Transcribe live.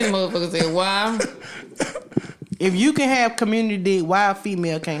Motherfucker said, why? If you can have community dick, why a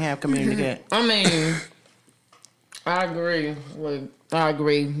female can't have community dick? I mean, I agree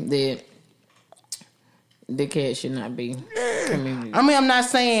that the cat should not be community. I mean, I'm not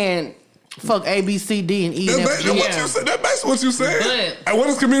saying fuck A, B, C, D, and E, and F, G. That's basically what you said. What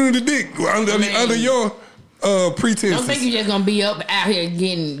is community dick under your pretense? Don't think you just gonna be up out here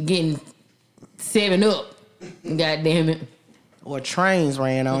getting 7 Up. God damn it. Or trains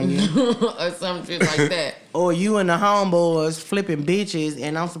ran on you. Or some shit like that. Or you and the homeboys flipping bitches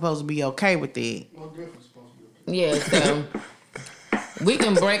and I'm supposed to be okay with it. Yeah, so we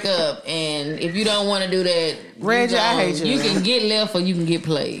can break up, and if you don't want to do that, Reggie, I hate you. You can get left or you can get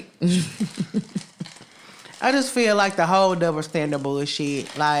played. I just feel like the whole double standard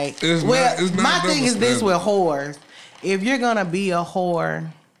bullshit. Like, it's not my thing is this with whores. If you're gonna be a whore,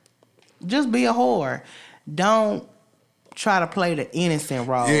 just be a whore. Don't try to play the innocent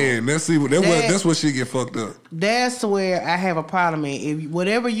role. Yeah, and that's what shit get fucked up. That's where I have a problem. If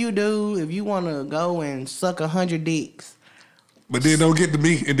whatever you do, if you want to go and suck 100 dicks, but then don't get to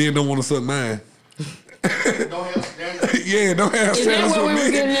me and then don't want to suck mine. Don't have standards. Yeah, don't have standards with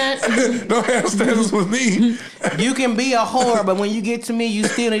me. Don't have standards with me. You can be a whore, but when you get to me, you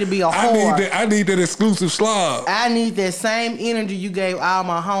still need to be a whore. I need that exclusive slob. I need that same energy you gave all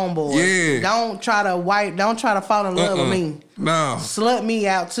my homeboys. Yeah. Don't try to fall in love with me. No. Slut me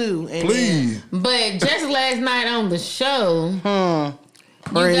out too. Please. But just last night on the show,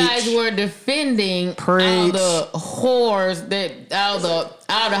 you guys were defending all the whores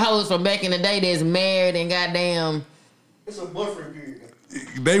all the hoes from back in the day that's married and goddamn. It's a buffering period.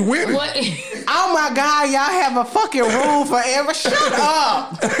 They winning. What? Oh my God, y'all have a fucking rule forever. Shut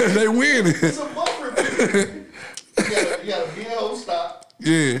up. They winning. It's a buffering period. You gotta be a hoe stop.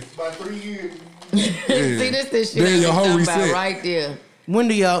 Yeah. About 3 years. See, this shit then your hoe reset about right there. When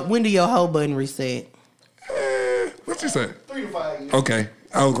do your hoe button reset? What you say? 3 to 5 years. Okay.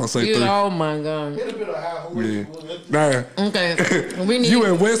 I was gonna say 3. Oh my God. It'll be a high hoe. Yeah. Nah. Okay. We need you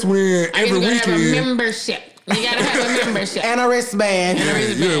and West Wind every weekend. Have a membership. You gotta have a membership. And a wristband.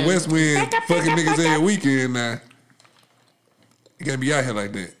 You and West Wind fucking niggas every weekend now. You gotta be out here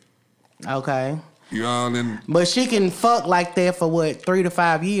like that. Okay. You all in. But she can fuck like that for what, 3 to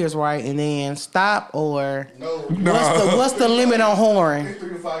 5 years, right? And then stop, or No. What's the limit on whoring? 3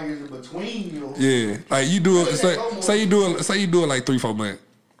 to 5 years in between you. Yeah, like you do it. Say you do it like 3-4 months.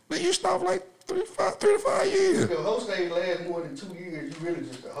 Man, you stop like 3 to 5 years. If a hoe stay last more than 2 years, you really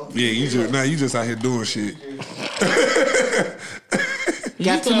just a hoe. Yeah, you just out here doing shit. You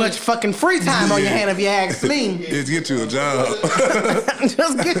got too much fucking free time on your hand if you ask me. Just get you a job.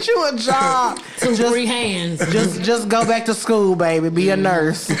 Just get you a job. Free hands. Just go back to school, baby. Be a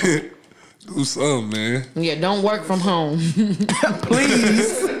nurse. Do something, man. Yeah, don't work from home.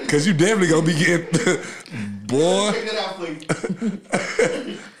 Please. Cause you definitely gonna be getting boy. Check that out for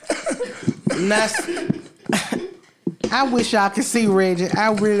you. I wish y'all could see Reggie.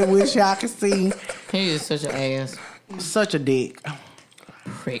 I really wish y'all could see. He is such an ass. Such a dick.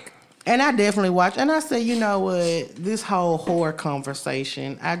 Prick. And I definitely watched. And I said, you know what? This whole whore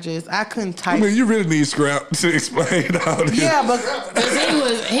conversation, I couldn't type. I mean, you really need Scrap to explain all this. Yeah, but he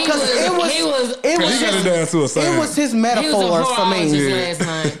was got it down to a science. It was his metaphors for me. Last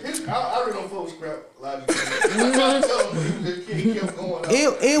night. I really don't fuck with Scrap logic.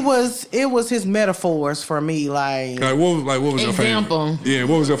 It was his metaphors for me. Like what was your favorite? Yeah,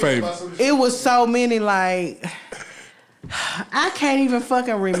 what was your favorite? It was so many. Like I can't even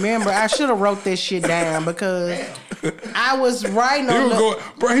fucking remember. I should have wrote this shit down because I was writing on.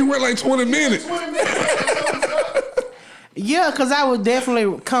 He went like 20 minutes. Yeah, because I was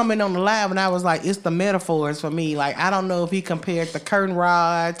definitely coming on the live and I was like, it's the metaphors for me. Like, I don't know if he compared the curtain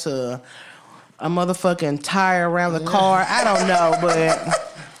rod to a motherfucking tire around the car. I don't know, but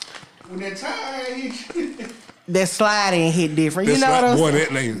when that tire that sliding hit different. You know what I'm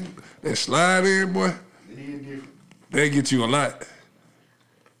saying? That slide in, boy. It is different. They get you a lot.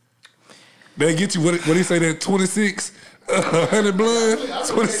 They get you, what he say, that 26, 100 blood?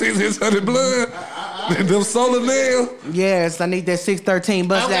 26 is 100 blood? Them solar nail? Yes, I need that 613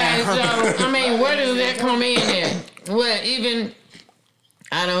 bust down. So, I mean, where does that come in at? Well, even,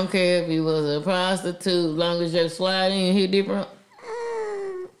 I don't care if he was a prostitute, as long as you're sliding, he different.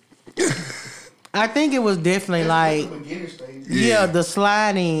 I think it was definitely like, yeah, the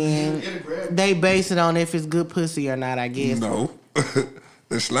sliding, they base it on if it's good pussy or not, I guess. No.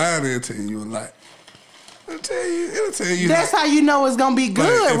 The sliding tell you a lot. It'll tell you. That's how you know it's gonna be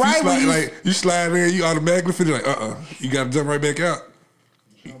good, like, right? You slide in, you automatically feel like, you gotta jump right back out.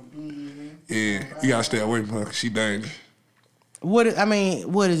 Yeah, you gotta stay away from her, 'cause she dangerous. What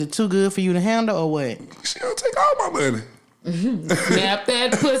is it too good for you to handle or what? She gonna take all my money. Snap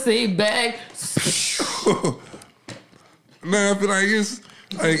that pussy back. Nah, I feel like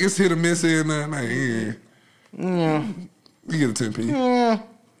it's hit or miss here and there. Like, yeah. You get a 10p. Yeah.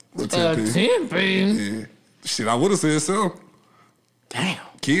 A 10p. Yeah. Shit, I would have said so. Damn.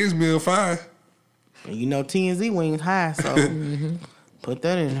 Kids meal 5. You know TNZ wings high, so put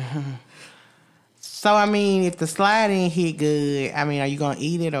that in. So I mean, if the slide ain't hit good, I mean, are you gonna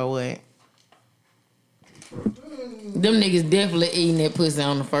eat it or what? Them niggas definitely eating that pussy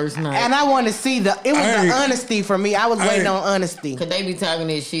on the first night. And I want to see the honesty for me. I was waiting on honesty. Cause they be talking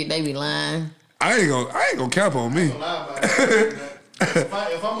this shit, they be lying. I ain't gonna cap on me.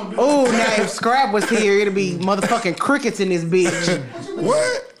 Oh, now if Scrap was here, it'd be motherfucking crickets in this bitch.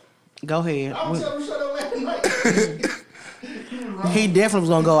 What? Go ahead. I'm telling you, shut up last night. He definitely was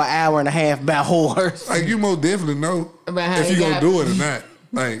gonna go an hour and a half about whores. Like, you most definitely know About how if you he gonna got- do it or not.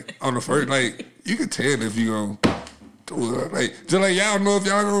 Like, on the first, like, you can tell if you gonna do it. Like, just like y'all know if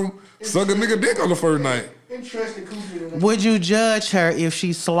y'all gonna suck a nigga dick on the first night. Interesting coochie. Would you judge her if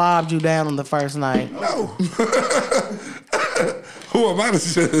she slobbed you down on the first night? No. Who am I to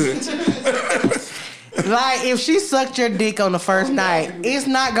judge? Like, if she sucked your dick on the first night, it's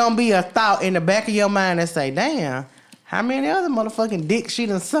not gonna be a thought in the back of your mind that say, damn, how many other motherfucking dicks she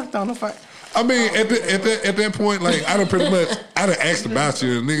done sucked on the first? I mean, at that point, like, I done asked about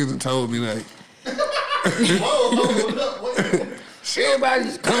you and niggas done told me, like, Everybody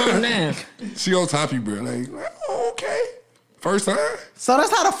just calm down. she on top of you, bro. Like, oh, okay. First time? So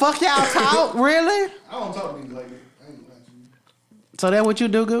that's how the fuck y'all talk, really? I don't talk to niggas like that. I ain't lying to you. So that what you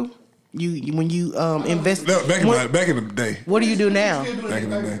do, Goo? You when you invest? No, back in the day. What do you do now? Back in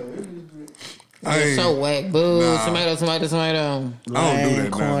the day. I It's ain't, so whack. Boo. Nah. Tomato. I don't do that now,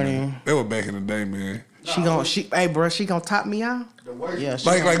 corny. man. That was back in the day, man. Hey, bro, she gonna top me out? The worst. Yeah, she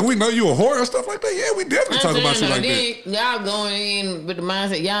Like gonna- we know you a whore and stuff like that. Yeah, we definitely talk about you like that. that. Y'all going in with the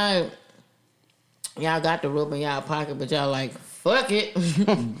mindset, y'all got the rope in y'all pocket, but y'all like, fuck it.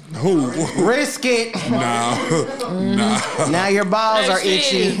 Who? risk it. Nah. Now your balls are Hey,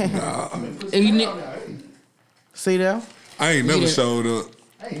 itchy. shit. You ne- See that? I ain't never You showed up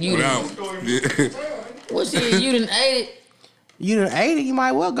you without. done- what shit? You done ate it? You done ate it, you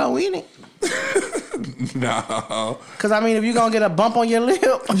might well go in it. No. Cause I mean, if you gonna get a bump on your lip,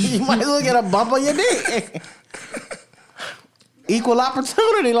 you might as well get a bump on your dick. Equal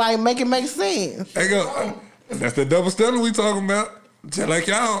opportunity, like make it make sense. Hey, go. That's the double standard we talking about. Just like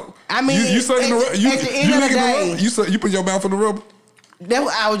y'all. I mean, you sucking the rubber. at the end of the licking day- rubber. You put your mouth on the rubber.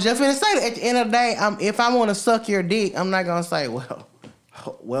 I was just gonna say that at the end of the day, if I want to suck your dick, I'm not gonna say,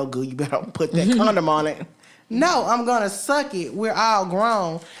 well, good, you better put that condom on it. No, I'm gonna suck it. We're all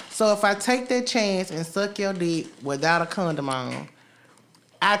grown, so if I take that chance and suck your dick without a condom on,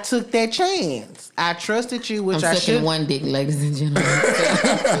 I took that chance. I trusted you, which I'm I sucking should. one dick, ladies and gentlemen.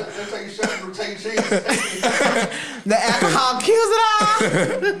 Let's take a shot. We're taking chances. The alcohol kills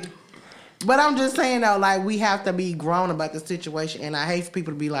it all. But I'm just saying though, like we have to be grown about the situation, and I hate for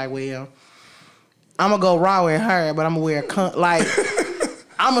people to be like, "Well, I'm gonna go raw with her, but I'm gonna wear a like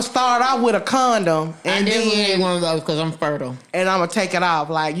I'm gonna start out with a condom, I and definitely then ain't one of those because I'm fertile. and I'm gonna take it off.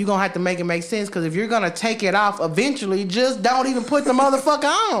 Like you gonna have to make it make sense, because if you're gonna take it off eventually, just don't even put the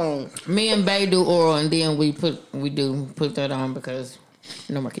motherfucker on. Me and Bay do oral, and then we do put that on because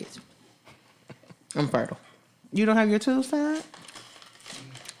no more kids. I'm fertile. You don't have your tube side?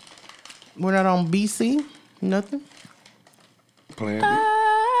 We're not on BC. Nothing. Plan.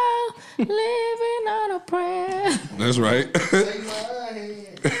 Oh, living on a prayer. That's right.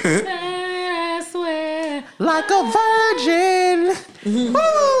 I swear. Like a virgin.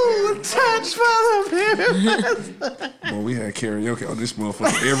 Ooh, touch for the baby. Boy, we had karaoke on this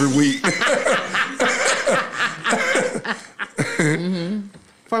motherfucker every week.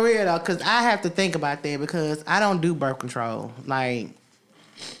 For real though, because I have to think about that because I don't do birth control. Like,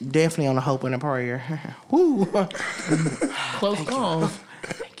 definitely on a hope and a prayer. Woo. Close calls.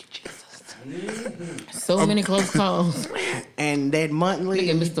 Thank you, Jesus. So many close calls. And that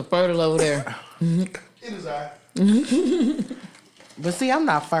monthly. Look at Mr. Fertile over there. It is alright. But see, I'm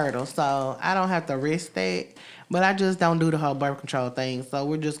not fertile, so I don't have to risk that. But I just don't do the whole birth control thing. So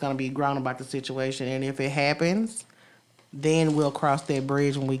we're just going to be grown about the situation. And if it happens, then we'll cross that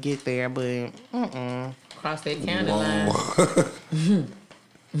bridge when we get there. But, Cross that county line.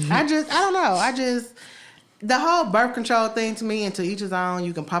 I don't know. The whole birth control thing to me, and to each his own,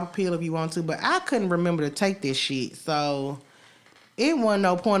 you can pop a pill if you want to, but I couldn't remember to take this shit. So it wasn't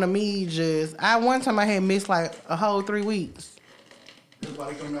no point of me one time I had missed like a whole 3 weeks. That's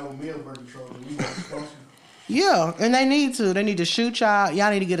why they come out with male birth control. We want to sponsor. Yeah, and they need to. They need to shoot y'all.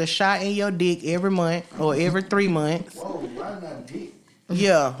 Y'all need to get a shot in your dick every month or every 3 months. Whoa, why not dick?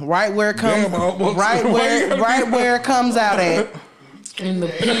 Yeah, right where it comes. Damn, I almost- right where it comes out at. In the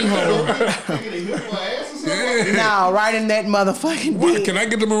pee hole. No, right in that motherfucking What? dick. Can I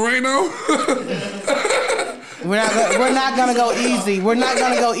get the Moreno? We're not gonna go easy. We're not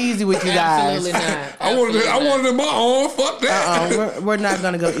gonna go easy with you guys. Absolutely not. I wanted it in my arm. Fuck that. We're not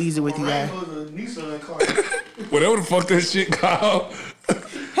gonna go easy with you guys. Nissan car. Whatever the fuck that shit called.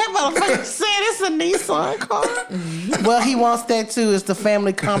 That motherfucker said it's a Nissan car. Well, he wants that too. It's the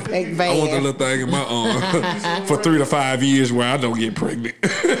family compact I want that van. little thing in my arm for 3 to 5 years where I don't get pregnant.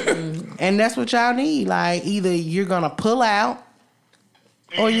 And that's what y'all need. Like, either you're gonna pull out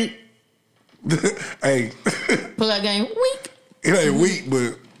or you Hey, Pull out game weak. it ain't weak,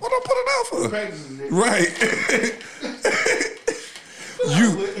 but what I put it out for? Right.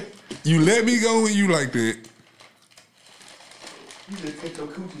 You let me go when you like that. You just cut your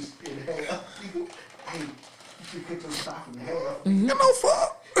coochies in half. Hey, you should cut your sock in half. You know,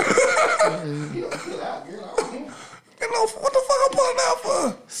 fuck. You don't feel out, girl. I don't know. You know, what the fuck I'm putting out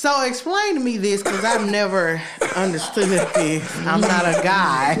for? So explain to me this, because I've never understood this. I'm not a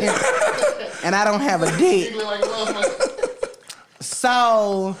guy, and I don't have a dick. You look like a motherfucker.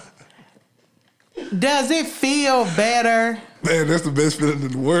 So, does it feel better? Man, that's the best feeling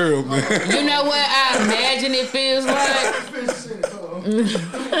in the world, man. You know what I imagine it feels like?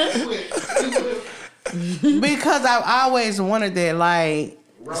 Because I've always wondered that, like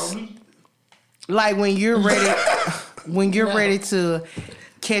when you're ready to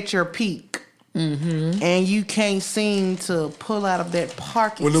catch your peak, and you can't seem to pull out of that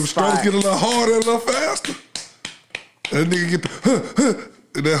parking When them spot. strokes get a little harder and a little faster, that nigga get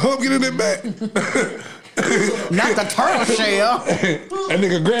that hump get in that back. Not the turtle shell. That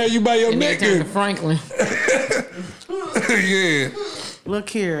nigga grab you by your And neck then turn to and Franklin. yeah. Look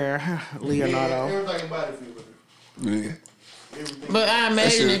here, Leonardo. Everything about it feels better. Yeah. But I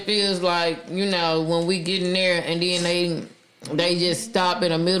imagine That's it feels like, you know, when we get in there and then they just stop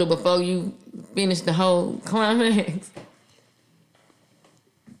in the middle before you finish the whole climax.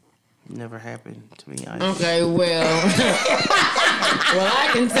 Never happened to me. Okay, well. Well, I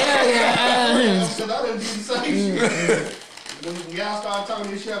can tell you. Because I done did the same shit. When y'all start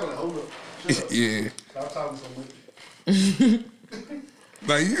talking this shit, I'm like, hold up. Shut up. Yeah. Stop talking so much.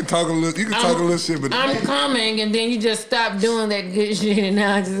 Like you can talk a little shit, but I'm coming, and then you just stop doing that good shit, and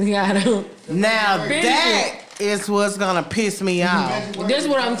now I just gotta. Now that is what's gonna piss me off. This is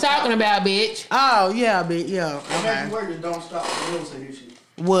what I'm talking about, bitch. Oh yeah, but yeah. Imagine Okay. words, don't stop. You don't say this shit.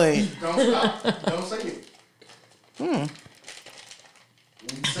 What? Don't stop. Don't say it. When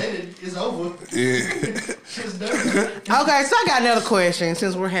you say it, it's over. yeah. Shit's done. Okay, so I got another question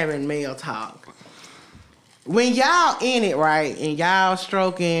since we're having male talk. When y'all in it, right, and y'all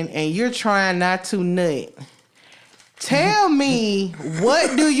stroking and you're trying not to nut, tell me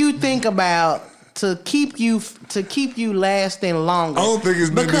what do you think about to keep you lasting longer? I don't think it's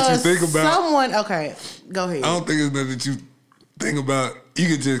nothing that you Because think about. someone, okay, go ahead. I don't think it's nothing that you think about. You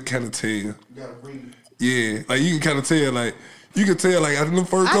can just kind of tell. You gotta breathe. Yeah, like you can kind of tell. Like you can tell. Like after the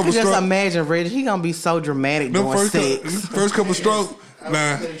first I couple can just strokes, imagine Reggie. He gonna be so dramatic the doing sex. first couple strokes.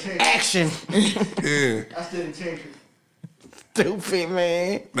 Nah, Action. yeah, I still attention. Stupid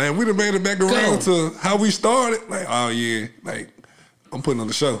man. man, we done made it back around to how we started. Like, oh yeah, like I'm putting on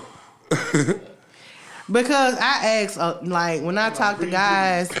the show. Because I ask, like, when I talk to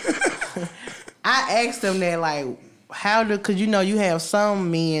guys, I ask them that, like, because you know, you have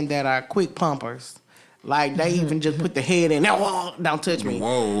some men that are quick pumpers. Like, they even just put the head in, whoa, don't touch me.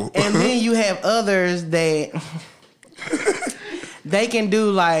 Whoa. And then you have others that they can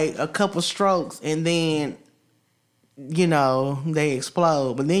do, like, a couple strokes and then, you know, they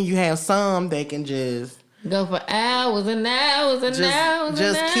explode. But then you have some that can just Go for hours and hours and hours.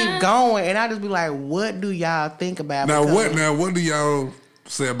 just keep going. And I just be like, what do y'all think about? Now Because- what do y'all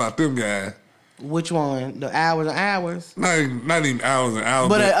say about them guys? Which one? The hours and hours? Not even hours and hours,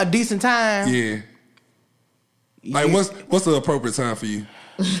 But a decent time? yeah. Like what's the appropriate time for you?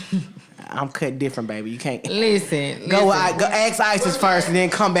 I'm cut different, baby. You can't Listen. go ask ISIS first and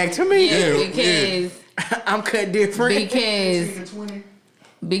then come back to me. Yeah, Yeah, because I'm cut different. because 20.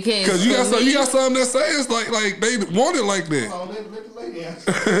 Because you got something that says like they want it like that. Oh, let the lady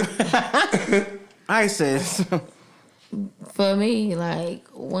answer. ISIS. for me, like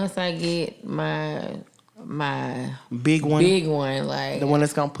once I get my Big one. big one, like The one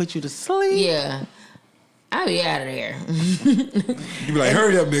that's gonna put you to sleep. yeah, I be out of there. You be like,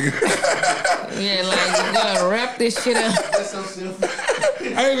 hurry up, nigga. Yeah, like you gotta wrap this shit up. That's so simple.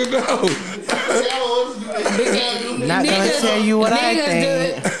 I didn't know. Not gonna tell you what I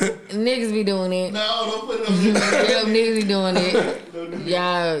think. Niggas be doing it. No, don't put it on there. Yeah, niggas be doing it.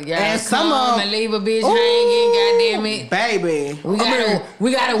 Y'all And some come of- and leave a bitch hanging. Goddamn it. Baby.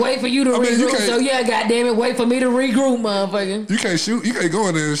 We gotta wait for you to mean, you regroup. can't- So yeah, goddamn it, wait for me to regroup, motherfucker. You can't shoot. You can't go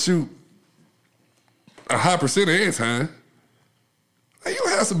in there and shoot a high percent every time. Like, you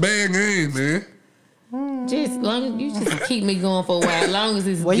have some bad games, man. Just long you just keep me going for a while. As long as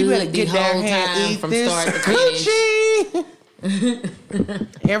it's Well, you better good get the down whole here and time eat from this start to finish. coochie.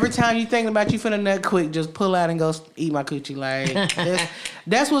 Every time you thinking about you finna nut quick, just pull out and go eat my coochie. Like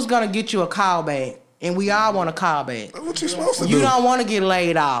that's what's gonna get you a call back, and we all want a call back. That's what you supposed to do. You don't want to get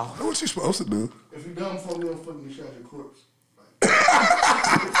laid off. That's what you supposed to do. If you done for me, I'm fucking you shot your corpse.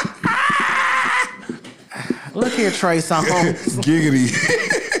 Look here, Trey Songz. Giggity.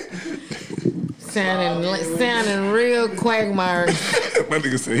 Sounding real quagmire. My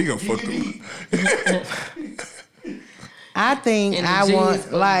nigga said he gonna fuck them. I think And the I G's want,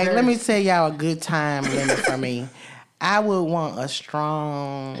 of like, dirt. let me tell y'all a good time limit for me. I would want a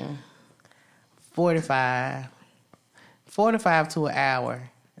strong 45 to an hour.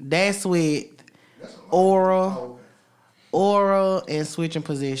 That's with oral and switching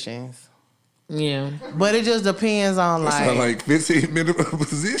positions. Yeah. But it just depends on That sound like like 15-minute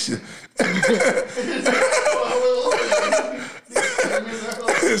position.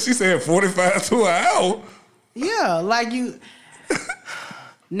 She said 45 to an hour. yeah, like you.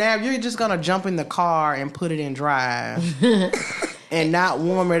 Now if you're just gonna jump in the car and put it in drive and not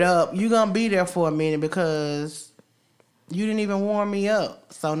warm it up, you're gonna be there for a minute because you didn't even warm me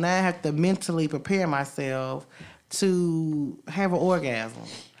up. So now I have to mentally prepare myself to have an orgasm.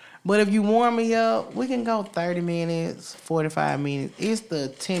 But if you warm me up, we can go 30 minutes, 45 minutes. It's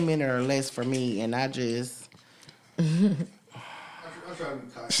the 10-minute or less for me, and I just I'm trying to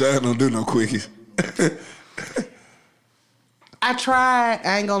be tight. Shad don't do no quickies. I tried.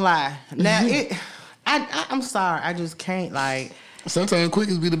 I ain't gonna lie. Now I'm sorry. I just can't like. Sometimes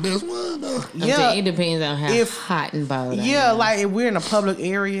quickies be the best one though. Yeah, It depends on how If- hot and bothered I yeah. am. Like if we're in a public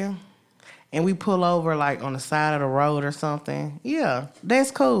area and we pull over like on the side of the road or something. Yeah,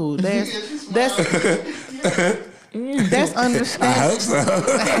 that's cool. That's understandable. I hope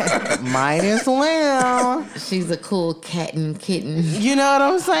so. Might as well. She's a cool cat and kitten. You know what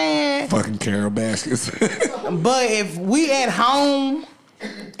I'm saying? Fucking Carol Baskets. But if we at home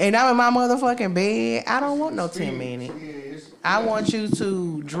and I'm in my motherfucking bed, I don't want no 10 minutes. I want you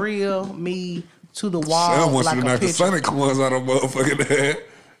to drill me to the I wall want like you to a knock the pitcher Sonic ones out of motherfucking head.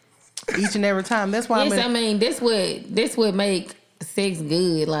 each and every time. That's why Yes, I I'm in, mean this would make sex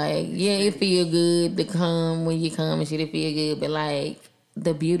good. Like, yeah, it feel good to come when you come and shit. It feel good, but like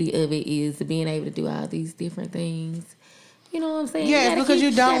the beauty of it is being able to do all these different things. You know what I'm saying? Yeah, gotta because you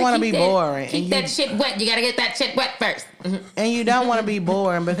don't gotta wanna keep be that- boring, and Keep you- that shit wet. You gotta get that shit wet first. and you don't want to be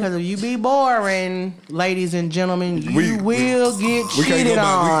boring because if you be boring, ladies and gentlemen, you will get We can't cheated go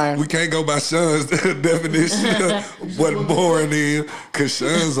by on. we can't go by Sean's definition of what boring is, cause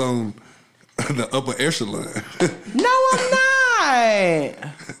Sean's on the upper echelon. No, I'm not.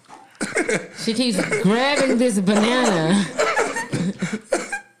 She keeps grabbing this banana.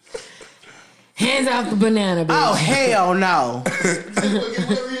 Hands off the banana, bitch. Oh hell no.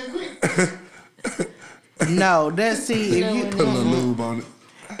 No, that's see if you. Put a little lube on it.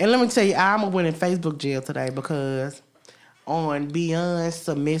 And let me tell you, I'm gonna win in Facebook jail today because on Beyond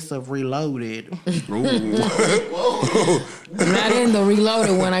Submissive Reloaded, Ooh. Not in the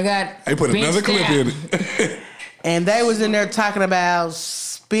reloaded one. I got. They put another benched clip out. in it. and they was in there talking about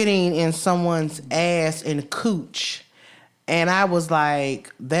spitting in someone's ass and cooch. And I was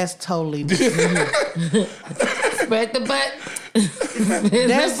like, that's totally Spread the butt.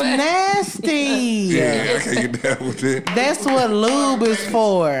 that's nasty. Yeah, I can't get down with it. That's what lube is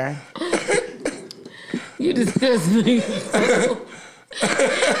for. You disgust me. That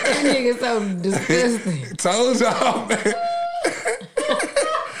nigga so disgusting. Told y'all, man.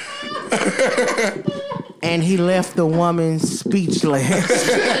 And he left the woman speechless.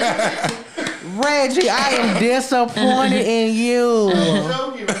 Reggie, I am disappointed in you.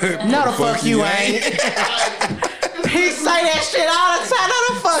 No, the fuck you ain't. He say that shit all the time. No,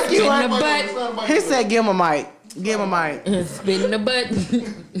 the fuck you In ain't. the butt. He said, give him a mic. Give him a mic. Spit in the butt.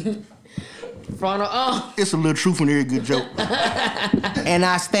 Front of all. It's a little truth in every good joke. And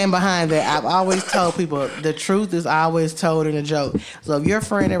I stand behind that. I've always told people the truth is always told in a joke. So if your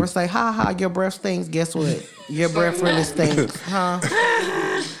friend ever say, ha ha, your breath stinks, guess what? Your breath really stinks. Huh?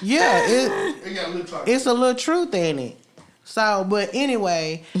 Yeah, It got a little talk. it's a little truth in it. So, but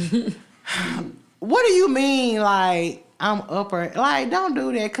anyway, what do you mean, like, I'm upper? Like, don't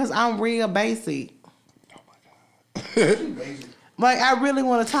do that, because I'm real basic. Like, I really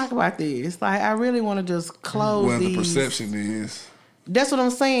want to talk about this. Like, I really want to just close Well, these. the perception is. That's what I'm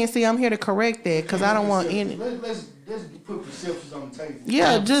saying. See, I'm here to correct that, because I don't want any. Let's put perceptions on the table.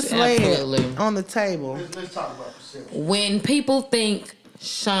 Yeah, just lay Absolutely. it on the table. Let's talk about perception. When people think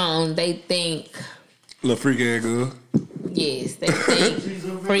Sean, they think Little freak ass girl. yes, they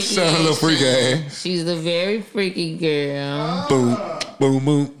think freaky. Sean, a little ass freak Sean. ass. She's a very freaky girl. Boom, boom,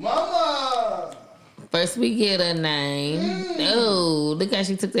 boom. Mama! First we get a name. Oh, look how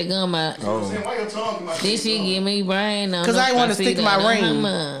she took that gum out. Oh, Why you talking about Then she give me brain on. 'Cause I ain't wanna stick to my ring.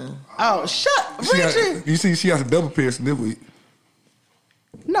 Mama. Oh, shut she got, Richard. you see, she got a double piercing this week.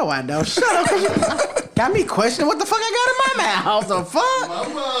 No, I don't. Shut up. 'Cause you got me questioning what the fuck I got in my mouth. The fuck?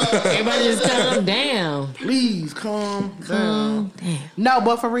 Mama! Everybody just calm down. Please calm down. Calm down. No,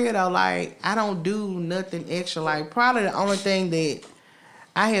 but for real though, like, I don't do nothing extra. Like, probably the only thing that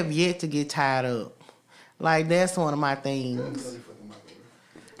I have yet to get tied up. Like, that's one of my things.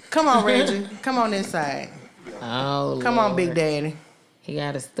 Come on, Reggie. Come on this side. Oh, Come on, Lord. Big Daddy. He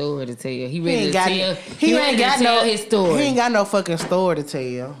got a story to tell you. He He ready ain't to got tell. he ready ain't to got tell no his story. He ain't got no fucking story to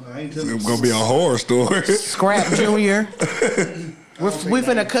tell. It's gonna be a horror story. Scrap Junior. We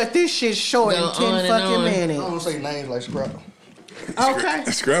finna cut this shit short Go in 10 on and fucking on. I minutes. don't say names like Scrap. Okay.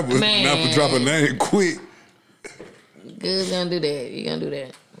 Scrabble, Man. not for dropping name quick. Good gonna do that. You gonna do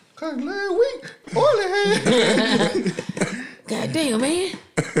that. Cause last week, Oily had. God damn, man.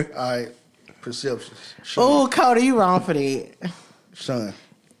 Alright, perceptions. Oh, Cody, you wrong for that. Son,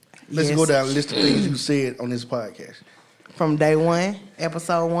 let's Yes. go down the list of things you said on this podcast. From day one,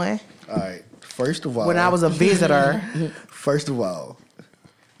 episode 1, Alright, first of all. when I was a visitor. First of all,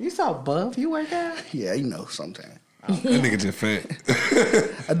 You so buff. You work out? yeah, you know, sometimes. That nigga just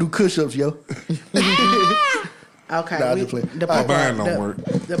fat. I do push-ups, yo. Okay. Nah, I just play. the, My people mind are, don't work.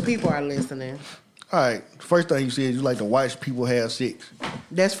 the people are listening. Alright, first thing you said, you like to watch people have sex.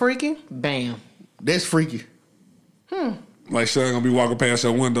 That's freaky? Bam. That's freaky. Like Sean gonna be walking past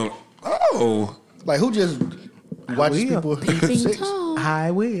your window. Oh, Like, who just watches will. people have Peeping sex? Tom.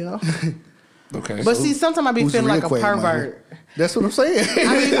 I will. okay. But see, sometimes I be Who's the feeling real like a quagmire? pervert. That's what I'm saying.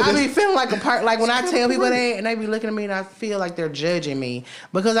 I be feeling like a part. Like when I tell people that, and they be looking at me, and I feel like they're judging me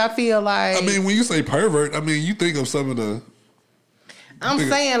because I feel like I mean, when you say pervert, I mean you think of some of the. I'm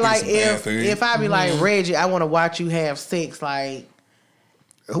think saying it's like a bad if thing. if I be like Reggie, I want to watch you have sex, like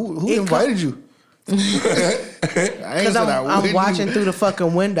who It invited you? I ain't because said I I'm wouldn't. watching through the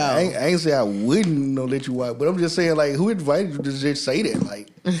fucking window. I ain't say I wouldn't let you watch, but I'm just saying, like, who invited you to just say that?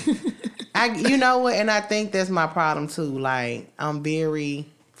 Like, You know what? And I think that's my problem too. Like I'm very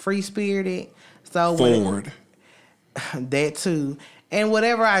free spirited, so Forward. that too. And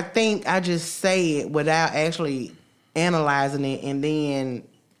whatever I think, I just say it without actually analyzing it and then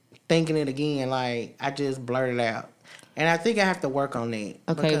thinking it again. Like I just blurt it out. And I think I have to work on that.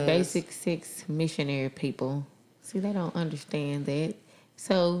 Okay, because- basic 6 missionary people. See, they don't understand that.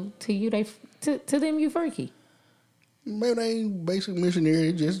 So to you, to them, you freaky. man, they ain't basic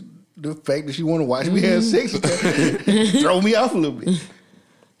missionary. Just the fact that she want to watch me have sex throw me off a little bit.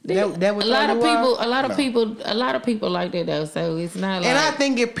 That would A lot throw of you off? people, a lot of people like that though. So it's not like. And I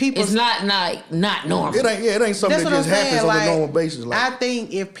think if people, it's not normal. It ain't something that's that what I'm just happens saying. on Like a normal basis. Like, I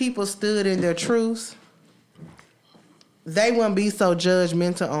think if people stood in their truths, they wouldn't be so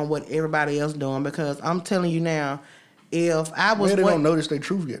judgmental on what everybody else doing. Because I'm telling you now, if I was, man, they don't notice their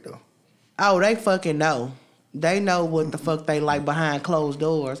truth yet though. oh, they fucking know. They know what the fuck they like behind closed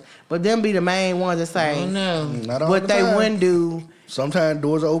doors. But them be the main ones that say Oh no. Not all what the they time. wouldn't do. Sometimes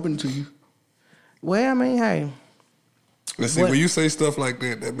doors are open to you. Well, I mean, hey. Let's see, What- when you say stuff like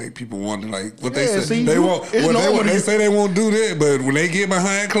that, that make people wonder, like, what they Yeah, say. see, They you- won't. it's Well, normal they to- say they won't do that, but when they get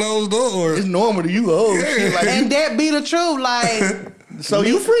behind closed doors, It's normal to you. Oh, shit. Like, And that be the truth. Like, so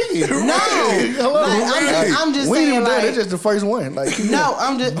you freaky? no. Hello. Like, I'm just we ain't saying, even done. like, It's just the first one. Like, no,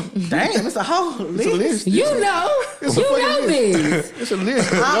 I'm just, damn, it's a whole it's a list. list. You know, It's a you fucking know list. this. It's a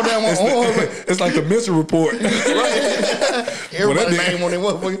list. Go down one arm. it's like the mission report. Everybody that name on that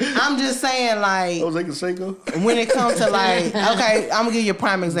motherfucker. I'm just saying, like, Jose Canseco. when it comes to like, okay, I'm gonna give you a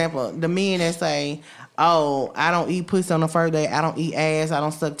prime example. The men that say, "Oh, I don't eat pussy on the first day. I don't eat ass. I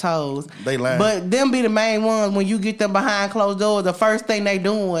don't suck toes." They lying. But them be the main ones when you get them behind closed doors. The first thing they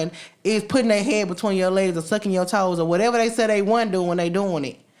doing is putting their head between your legs or sucking your toes or whatever they said they wasn't doing. They doing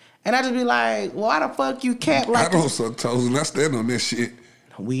it, and I just be like, "Why the fuck you cap I like?" don't suck toes and I stand on this shit.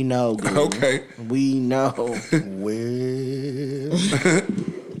 We know, girl. Okay. We know. Well,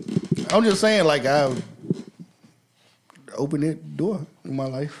 I'm just saying, like, I opened that door in my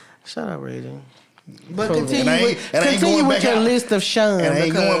life. Shut up, Reggie. But continue with your list of shun. And I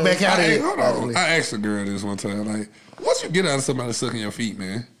ain't going back out of it. I asked a girl this one time, like, once you get out of somebody sucking your feet,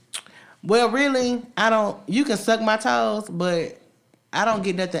 man. Well, really, you can suck my toes, but I don't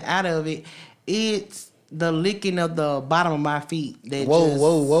get nothing out of it. It's the licking of the bottom of my feet.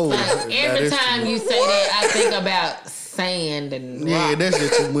 Whoa. Like, every time you say that, I think about sand and rock. that's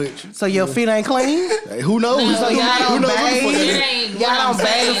just too much. So your feet ain't clean? Hey, who knows? No, So y'all don't bathe? Y'all don't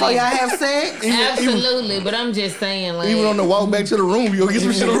bathe before y'all have sex? Absolutely, but I'm just saying, like, Even on the walk back to the room, you'll get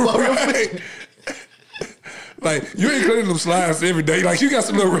some shit on your feet. Like, you ain't cleaning them slides every day. Like, you got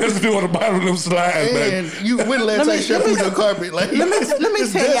some little residue on the bottom of them slides, man. And you when last time shampoo the carpet? Like, Let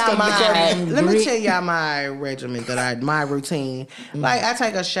me tell y'all Let my regimen my routine. Like, I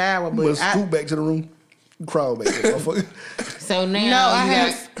take a shower, but scoot back to the room, crawl back to the motherfucker. So now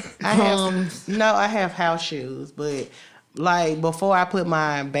I have house shoes, but like before I put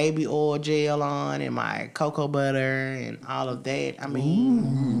my baby oil gel on and my cocoa butter and all of that, I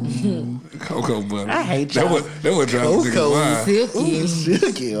mean, Cocoa butter. I hate y'all. That would drive me wild. silky.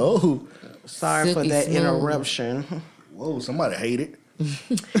 Silky. Oh, Sorry Silky for that smooth. interruption. whoa! Somebody hate it.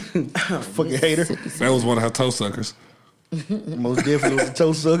 Fucking hater. That was one of her toe suckers. Most definitely was a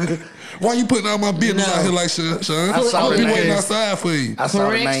toe sucker. Why you putting all my business out here like Sean? I saw I'll the be name. waiting outside for you. I saw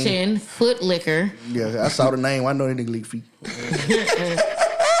the name. Correction, foot liquor. Yeah, I saw the name. I know that nigga leak feet.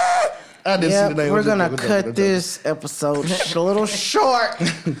 I didn't see the name. We're gonna cut this episode a little short.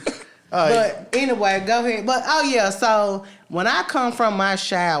 But anyway, go ahead. But so when I come from my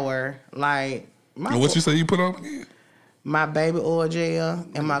shower, like And what you say you put on again? my baby oil gel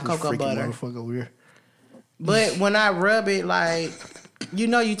and my This cocoa freaking butter. motherfucker over here. But when I rub it, like, you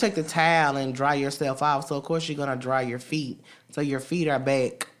take the towel and dry yourself off. So, of course, you're going to dry your feet. So, your feet are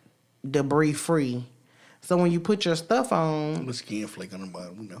back debris free. So, when you put your stuff on. The skin flake on the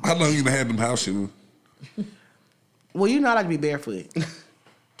bottom. We know. How long you been having them house shoes? Well, you know I like to be barefoot.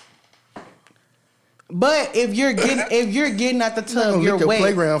 But if you're getting out the tub, you're your wet.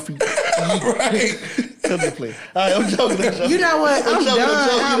 playground feet. Right. All right, I'm joking. You know what? I'm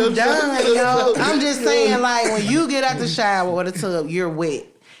joking. done, yo. I'm just saying, like, when you get out the shower or the tub, you're wet.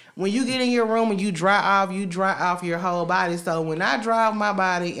 When you get in your room and you dry off your whole body. So when I dry off my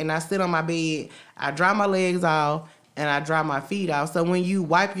body and I sit on my bed, I dry my legs off and I dry my feet off. So when you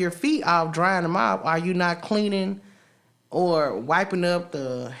wipe your feet off, drying them off, are you not cleaning or wiping up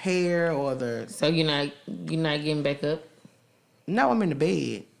the hair or the... So you're not getting back up? No, I'm in the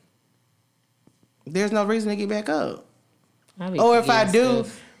bed. There's no reason to get back up. Or if I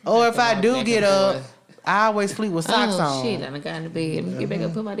do get up, I always sleep with socks on. Oh shit! I done got in the bed. Let me get back up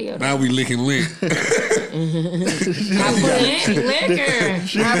and put my deodorant. Now we licking lick. I put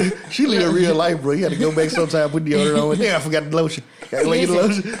liquor. She live real life, bro. You had to go back sometime, put deodorant on. Damn, I forgot the lotion. Gotta lay the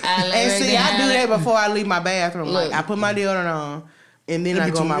lotion. And see, I do that before I leave my bathroom. Like, I put my deodorant on, and then I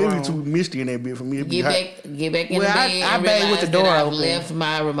go in my room. It be too misty in that bit for me. Get back in the bed. I bathe with the door I've open. left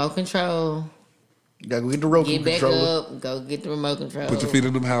my remote control. You gotta go get the Roku Get back controller. up. Go get the remote control. Put your feet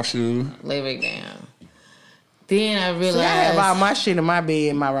in them house shoes. Lay back down. Then I realized See, I have all my shit in my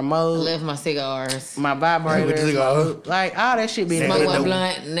bed, my I remote, left my cigars. my vibrators, like all that shit be in Smoke the one bed.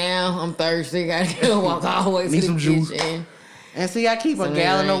 blunt. Now I'm thirsty. Gotta go walk all the way Need to some the juice. kitchen. And see, I keep a Some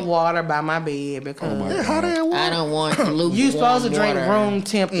gallon drink. of water by my bed because How that work? I don't want lukewarm you supposed to drink water. room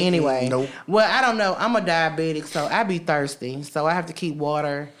temp anyway. Nope. Well, I don't know. I'm a diabetic, so I be thirsty. So I have to keep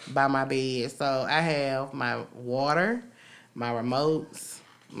water by my bed. So I have my water, my remotes,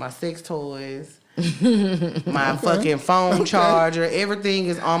 my sex toys, my fucking phone charger. Everything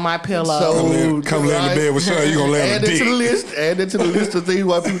is on my pillow. Come lay in the bed with Sean. You gonna lay on Add the that to the dick. list. Add that to the list of things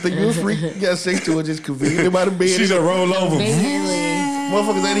why people think you're a freak. You got sex to it, just convenient by the bed. She just roll over. Basically,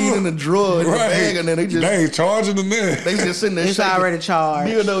 Motherfuckers ain't even in the drawer, in the bag, and then they ain't charging them there. they just sitting there It's shaking. already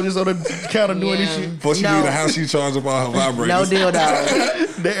charged. Dildo just on the counter doing this Yeah. shit. Before she No. leave the house, she charge up all her vibrators. No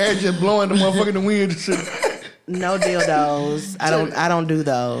dildos. The air just blowing the motherfucker in the wind. Just sitting. No dildos. I don't do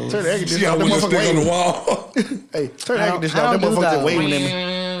those. Turn the air She conditioner got off. That one just motherfucker stick on the waving. wall. Hey, turn the air I conditioner off. That don't do motherfucker just those. waving at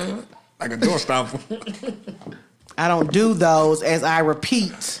me. Like a door stopper. I don't do those, as I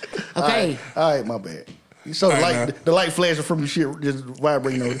repeat. okay. All right, my bad. You saw the All right, light, now. the light flashing from the shit just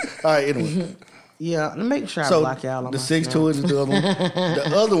vibrating on it. All right, anyway. Yeah, let me make sure I So block y'all on the my sex Snap. toys is the other one.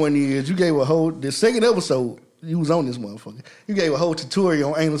 The other one is you gave a whole the second episode. You was on this motherfucker. You gave a whole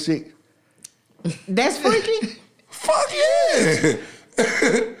tutorial on anal sex. That's freaky. Fuck yeah.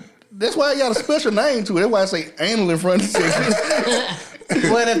 That's why I got a special name to it. That's why I say anal in front of sex.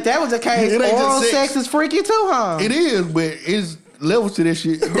 Well, if that was the case, It ain't just oral sex. sex is freaky too, huh? It is, but it's levels to this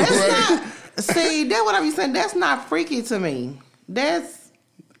shit. That's not. See, that's what I be saying. That's not freaky to me. That's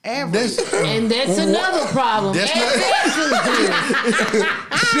average. And that's another problem. That's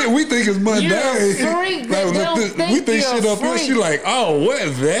Shit, we think it's mundane. You're a freak that don't think we think you're shit a up here. freak. She like, oh, what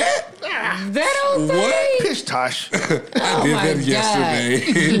is that? That old thing. What? Pish Tosh. I did my that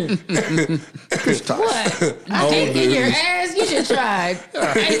yesterday. Pish Tosh. What? Taking your ass? You should try.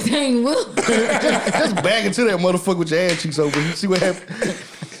 Anything will. Just back into that motherfucker with your ass cheeks open. See what happens.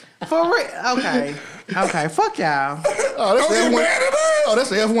 For real. Okay. Okay. Fuck y'all. Oh, that's Don't get mad at us. Oh, that's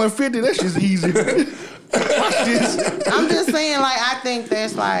the F-150. That shit's easy. Watch this. I'm just saying, like, I think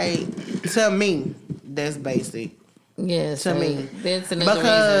that's like, to me, that's basic. Yes, To me. That's another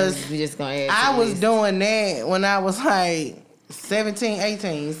Because reason we just gonna add. I to was this. doing that when I was like 17,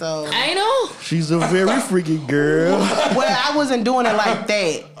 18. So, I know. She's a very freaky girl. well, I wasn't doing it like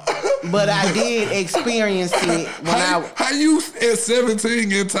that, but I did experience it when How you at 17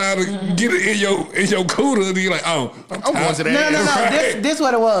 get tired of getting in your cooter and you like, oh, I'm I'm going to that No. ass. This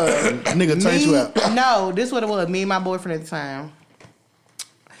what it was. Nigga turned you out. No, this what it was. Me and my boyfriend at the time.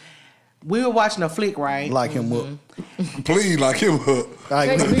 We were watching a flick, right? Lock him up. Please lock him up. I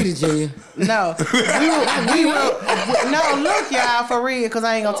Take agree. me to jail. No, no, look, y'all, for real, because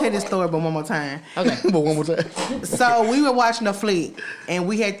I ain't gonna tell this story but one more time. Okay. But one more time. So we were watching a flick, and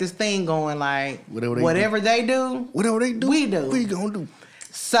we had this thing going like, Whatever they do. whatever they do, Whatever they do, we do. We gonna do.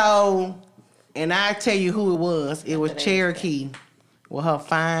 So, and I tell you who it was. It was Cherokee with her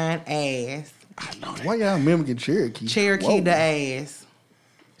fine ass. Why y'all mimicking Cherokee? Cherokee Whoa. the ass.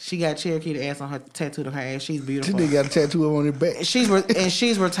 She got Cherokee the ass on her tattooed on her ass. She's She beautiful. nigga got a tattoo on her back. She's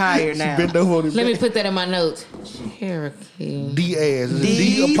retired now. Bent over on his Let me back. put that in my notes. Cherokee. D ass.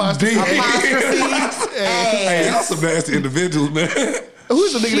 D D apostrophe. apostrophe Hey, y'all ass. some nasty individuals, man.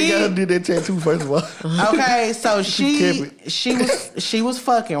 Who's the nigga She- that got her did that tattoo first of all? Okay, so she kept was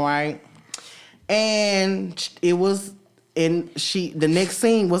fucking, right, and it was, and the next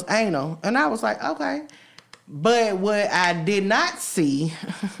scene was anal, and I was like, okay, but what I did not see,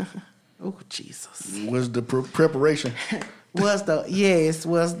 oh Jesus, Was the preparation. was the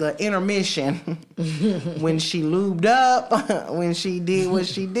intermission when she lubed up, when she did what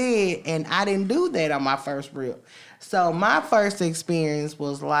she did, and I didn't do that on my first rip. So my first experience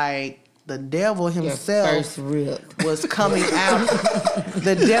was like the devil Your himself first rip. was coming out.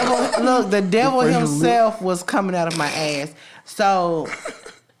 The devil himself was coming out of my ass. So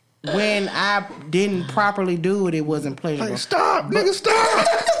when I didn't properly do it, it wasn't pleasurable. Like, stop, nigga, stop.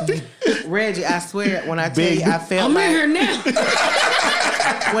 Reggie, I swear, when I tell you, I felt I'm in like here now.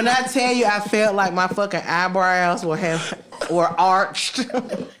 when I tell you, I felt like my fucking eyebrows were arched.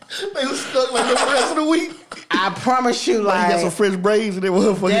 They was stuck like the rest of the week. I promise you, Like, you got some like fresh braids in that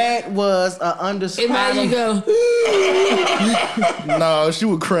motherfucker. that was an Imagine you undescribable. go. No, she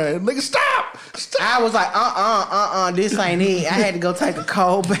was crying. Nigga, stop. Stop. I was like, this ain't it. I had to go take a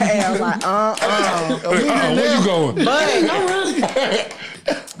cold bath. I was like, Where you going?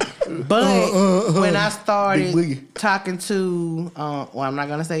 But when I Big started Boogie. talking to, well, I'm not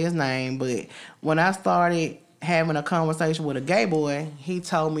gonna say his name, but when I started having a conversation with a gay boy, he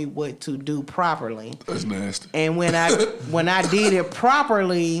told me what to do properly. That's nasty. And when I did it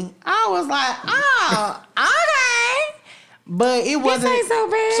properly, I was like, oh, okay. But it wasn't. Ain't so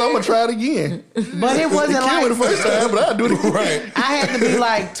bad. So I'm gonna try it again. But it wasn't It came with the like first time, but I'll do it again. Right. I had to be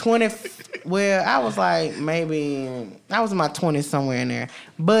like 20. Well, I was like maybe I was in my 20s somewhere in there.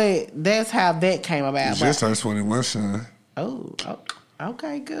 But that's how that came about. You just turned 21, son. Oh,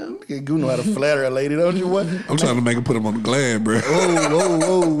 okay, good. Yeah, you know how to flatter a lady, don't you? What? I'm trying to make her put him on the gland, bro.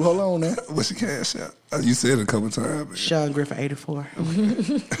 Whoa, hold on now. What's your cash out? You said it a couple times. Man. Sean Griffin 84.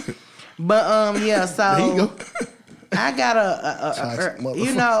 But yeah, so There you go. I got Toxic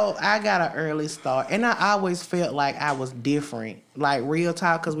I got an early start, and I always felt like I was different, like real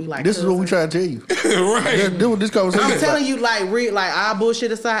talk, because we like. This is what we trying to tell you. Right. This what this conversation. I'm telling you, like all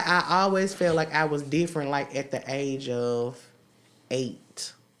bullshit aside, I always felt like I was different, like at the age of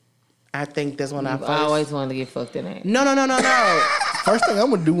 8. I think that's when I I've first. always wanted to get fucked in that. No. First thing I'm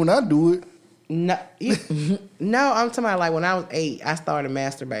gonna do when I do it. No, no, I'm talking about like when I was 8, I started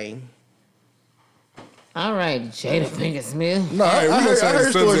masturbating. All right, Jada Pinkett Smith. No, Hey, we I gonna heard change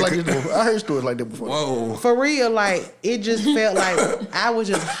stories the like subject. this before. I heard stories like that before. Whoa. For real, like it just felt like I was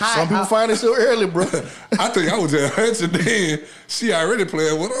just hot. Some people find it so early, bro. I think I was just hunching then. She already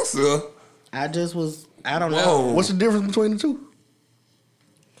playing with herself. I just was. I don't know. Whoa. What's the difference between the two?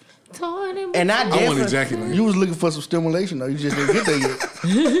 And I I want to definitely. ejaculate. You was looking for some stimulation, though. You just didn't get there yet.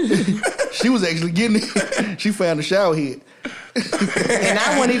 She was actually getting it. She found the shower head. And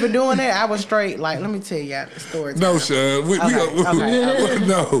I wasn't even doing that. I was straight. Like, let me tell y'all the story. No, Sean.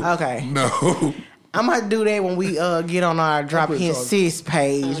 Okay. No. I'm gonna do that when we get on our Drop Hint Sis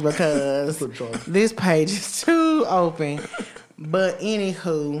page because this page is too open. But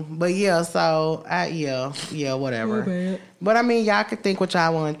anywho, whatever. But I mean, y'all can think what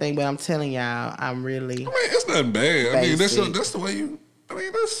y'all want to think, but I'm telling y'all, I'm really. I mean, it's nothing bad. I mean, that's the way you. I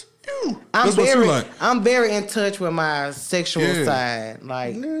mean, that's you. That's what you like. I'm very in touch with my sexual side,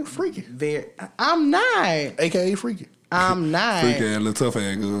 like freaky. I'm not, AKA freaky. I'm not. Freaky ass little tough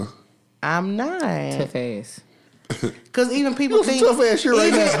ass girl. I'm not tough ass. Because even people think tough ass shit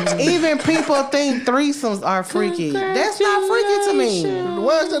right now. Even people think threesomes are freaky. That's not freaky to me.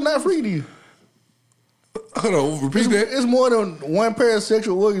 Why is that not freaky to you? Hold on, repeat that. It's more than one pair of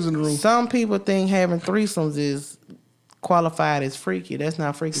sexual organs in the room. Some people think having threesomes is qualified as freaky. That's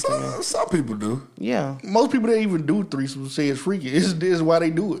not freaky to me. Some people do. Yeah. Most people that even do threesomes say it's freaky. This is why they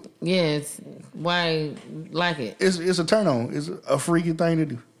do it. Yeah, it's why like it. It's a turn on. It's a freaky thing to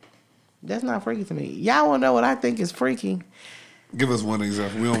do. That's not freaky to me. Y'all want to know what I think is freaky? Give us one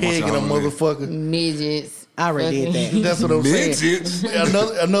example. We don't want Pig y'all and a motherfucker. Midgets. I already did that. That's what I'm Midgets.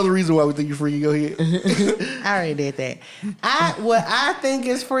 saying. Another reason why we think you're freaky. Go ahead. I already did that. What I think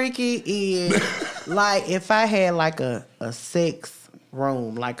is freaky is like if I had like a sex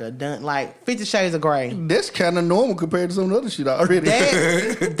room, like 50 Shades of Grey. That's kind of normal compared to some other shit already.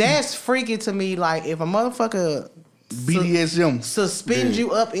 That's freaky to me. Like if a motherfucker BDSM suspend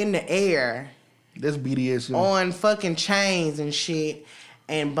you up in the air. That's BDSM on fucking chains and shit,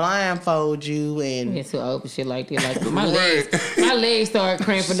 and blindfold you and into open shit like that. Like my legs start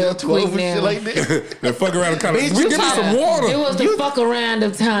cramping up quick now. Shit like that. They fuck around the college. We give me some water. It was the fuck around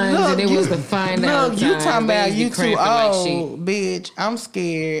of times, and it was the find out. Look, you talking about you too old, like bitch. I'm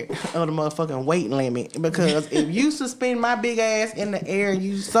scared of the motherfucking weight limit because if you suspend my big ass in the air and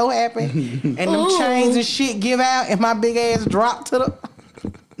you so happy, and them chains and shit give out, and my big ass drop to the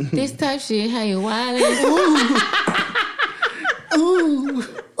this type shit, how you wildin'? Ooh.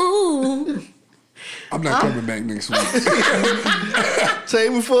 I'm not coming back next week.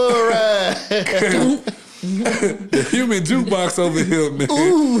 Take me for a ride. The human jukebox over here, man.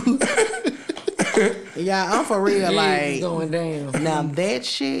 Yeah, I'm for real. Like going down. Now that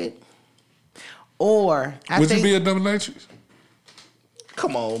shit, or would you be a dominatrix?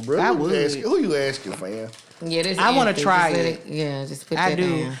 Come on, bro. I would. Who you asking, fam? Yeah, I want to try it. Just put that down.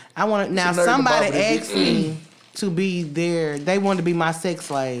 do. I want to. Now somebody asked me to be there. They wanted to be my sex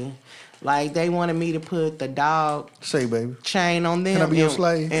slave. Like they wanted me to put the dog baby chain on them. Can I be your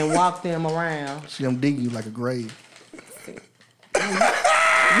slave? And walk them around. See, I'm digging you like a grave.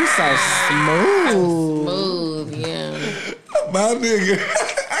 You so smooth. Smooth, yeah. My nigga,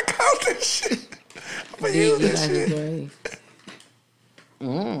 I caught this shit. Dig you like a grave.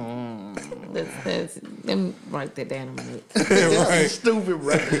 Let me write that down a minute. Right. Stupid,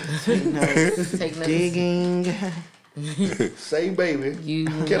 right? Take digging. Say, baby, you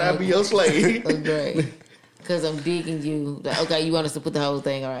can I be your slave? Okay. Because I'm digging you. Okay, you want us to put the whole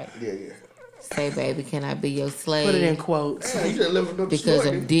thing, all right? Yeah. Say, baby, can I be your slave? Put it in quotes. Because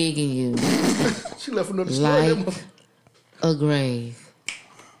I'm digging you. She left another like a grave.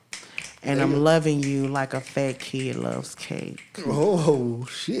 And I'm loving you like a fat kid loves cake. Oh,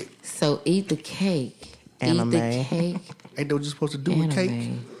 shit. So eat the cake. Anime. Eat the cake. Ain't that what you're supposed to do with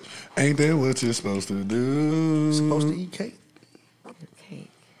cake? Ain't that what you're supposed to do? Supposed to eat cake.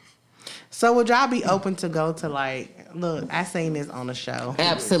 So would y'all be open to go to like, look, I seen this on the show.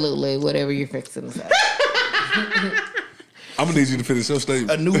 Absolutely. Whatever you're fixing to say. I'm gonna need you to finish your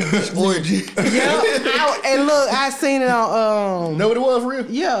statement. A new beach orgy. And look, I seen it on. Know what it was, real?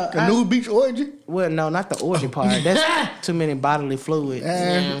 Yeah, a new beach orgy. Well, no, not the orgy part. That's too many bodily fluids.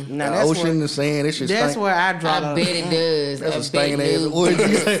 Yeah. Now, the ocean, the sand. That shit that's stink. where I draw. I bet it does. That's a bet stinking ass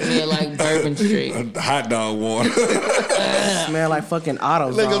orgy. Smell like Bourbon Street. Hot dog water. Smell like fucking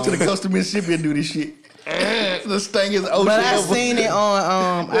AutoZone. Let's go to the coast of Mississippi and do this shit. The stinkest ocean But I ever.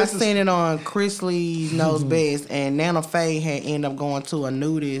 seen it on Chris Lee Knows Best, and Nana Faye had ended up going to a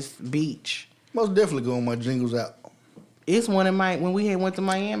nudist beach. Most definitely going my jingles out. It's one in my when we had went to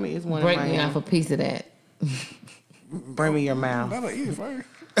Miami. It's one Break in me Miami. off a piece of that. Bring me your mouth. Not eat it first.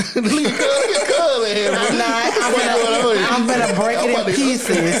 I'm finna break it in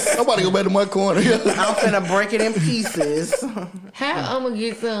pieces. I'm about to go back to my corner. I'm finna break it in pieces. How I'm gonna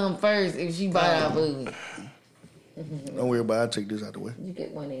get some first if she buy our food? Don't worry about it. I'll take this out the way. You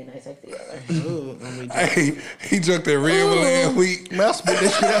get one in, I take the other. Hey, he drunk that red one last week. Man, I spit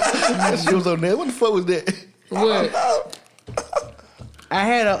that shit out. That shit was on there. What the fuck was that? What? I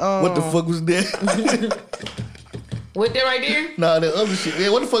had a What the fuck was that? What that right there? Nah, the other shit. Yeah,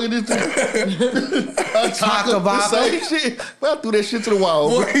 what the fuck is this? Taco The same shit. Well, I threw that shit to the wall.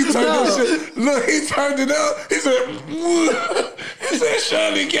 Boy, he turned that shit. Look, he turned it up. He said, he said,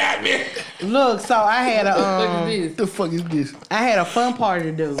 Shirley got me. Look, so I had What the fuck is this? I had a fun party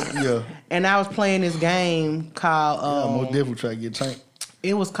to do. Yeah. And I was playing this game called I'm most definitely try to get tanked.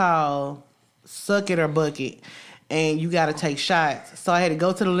 it was called Suck It or Bucket. And you gotta take shots. So I had to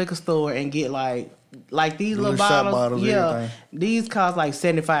go to the liquor store and get like these little shot bottles. bottles, Yeah. everything. These cost like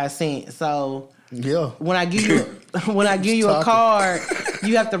 75 cents. So Yeah. when I give you a card,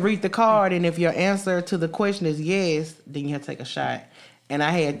 you have to read the card, and if your answer to the question is yes, then you have to take a shot. And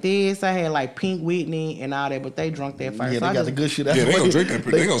I had like Pink Whitney and all that, but they drunk that first. Yeah, so they I got the good shit. Yeah, they gonna drink that.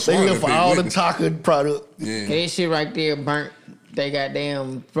 They gonna swallow live that for Pink all the Whitney. taco product. Yeah. That shit right there burnt they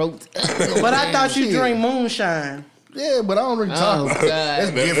goddamn throats. But I thought you drink moonshine. Yeah, but I don't drink taco. Oh, God.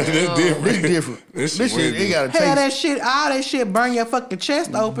 That's different. That's different. This different. This This shit shit, way it got a Hell, taste. all that shit burn your fucking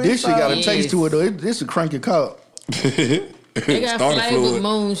chest open. This shit got a Yes. taste to it though. This a cranky cup. They got Starter flavored fluid.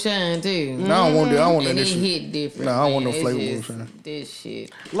 moonshine too. No, I don't want that. I don't want And that it shit. hit different. No, I don't want man. no flavor It's just moonshine. This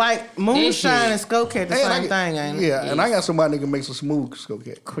shit. Like moonshine shit. and Skull Cat the And I same got- thing, ain't it? Yeah, and I got somebody that can make some smooth Skull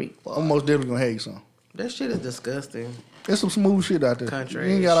Cat. Creep. I'm most definitely gonna have you some. That shit is disgusting. There's some smooth shit out there. Country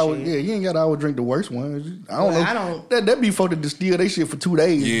You ain't got ass always, shit. you ain't got to always drink the worst ones. I don't Well, know. I don't- That be folk that distill they shit for 2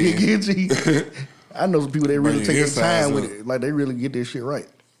 days. Yeah. I know some people that really Bring take your their time insides with up. it. Like they really get their shit right.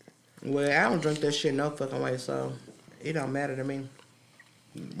 Well, I don't drink that shit no fucking way, so it don't matter to me.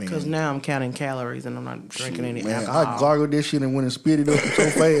 Man, Because now I'm counting calories and I'm not drinking any man, I alcohol. gargled this shit and went and spit it up so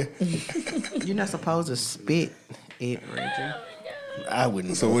fast. You're not supposed to spit it, Reggie. I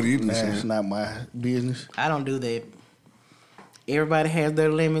wouldn't. So what do you do, That's Sam? not my business. I don't do that. Everybody has their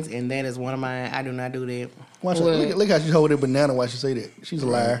limits, and that is one of mine. I do not do that. Watch her. What? Look how she hold that banana while she say that. She's a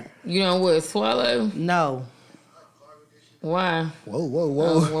liar. You know what? Swallow? No. Why? Whoa, whoa, Oh,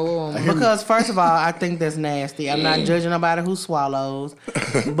 whoa. whoa, whoa. I hear Because first of all, I think that's nasty. I'm not judging nobody who swallows,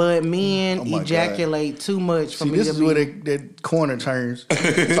 but men Oh my God. ejaculate too much for See, me this to is be. where that corner turns.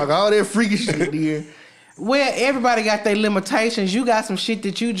 Talk all that freaky shit there. Well, everybody got their limitations. You got some shit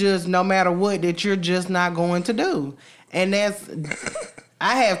that you just, no matter what, that you're just not going to do. And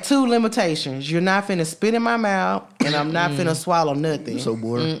I have 2 limitations. You're not finna spit in my mouth, and I'm not finna swallow nothing. So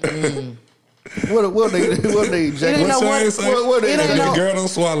boring. What they exactly? It ain't no What say? what they it ain't If no- the girl don't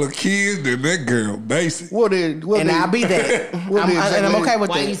swallow kids, then that girl basic. What and I'll be that. What they And I'm exactly- okay with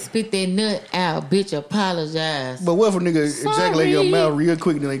Why you that. spit that nut out, bitch? Apologize. But what if a nigga ejaculate your Sorry. mouth real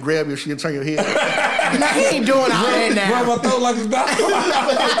quick and then they grab your shit and turn your head? Now, he ain't doing all that Grab now. my throat like a dog.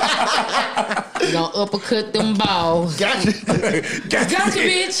 You gonna uppercut them balls. Gotcha. Gotcha,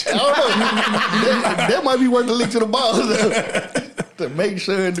 bitch. I don't know. That might be worth the lick to the balls to make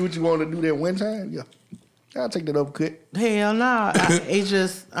sure and do what you want to do that one time. Yeah, I'll take that uppercut. Hell no. It's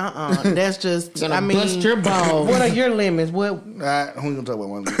just, That's just, Gonna I mean. bust your balls. What are your limits? What? All right, who gonna talk about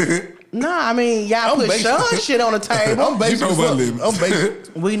my limits? No, I mean, y'all I'm put basic. Sean shit on the table. I'm basic. You know as my fuck. limits. I'm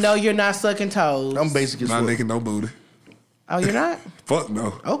basic. We know you're not sucking toes. I'm basic as Not fuck. licking no booty. Oh, you're not? Fuck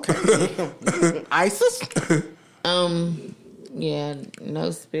no. Okay. ISIS? Yeah,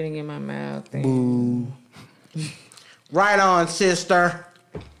 no spitting in my mouth. Right on, sister.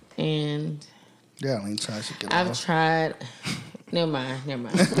 And Y'all ain't trying to get I've off. tried. Never mind.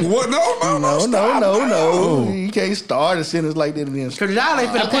 What? No. No. You can't start a sentence like that again. Because y'all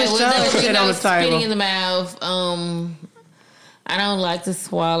ain't finna put Sean shit on the spitting in table. the mouth. I don't like to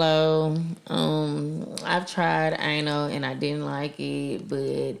swallow. I've tried anal and I didn't like it,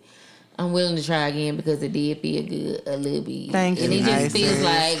 but I'm willing to try again because it did feel good a little bit. Thank and you, it just Isis. feels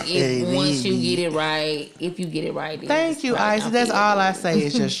like Hey, once you baby. get it right, if you get it right, then Thank it's you, probably Isis. gonna That's feel all good. I say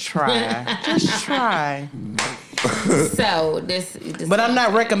is just try. Just try. So this But I'm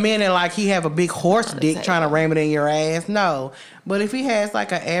not recommending like he have a big horse dick trying to ram it in your ass. No. But if he has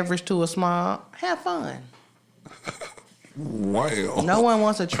like an average to a small, have fun. Wow. No one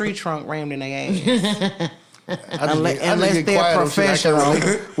wants a tree trunk rammed in their ass. Unless unless they're professional.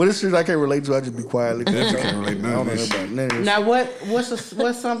 Well, this shit I can't relate to. I just be quiet. I Definitely can't relate none don't of know this about none of this. Now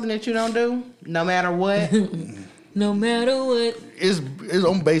what's something that you don't do? No matter what? no matter what. It's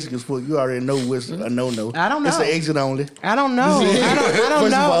I'm basic as fuck. You already know what's a no. I don't know. It's an exit only. I don't know. I don't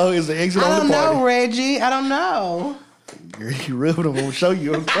First know. of all, it's an exit I only don't party. know, Reggie. I don't know. Girl, you rubbing them, I'm gonna show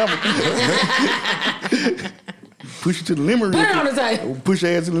you. I'm coming. Push you to the limit. Put it on the table. Push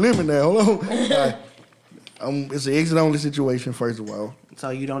your ass to the limit now. Hold on. All right. It's an exit only situation. First of all, So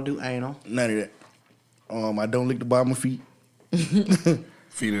you don't do anal. none of that. I don't lick the bottom of my feet,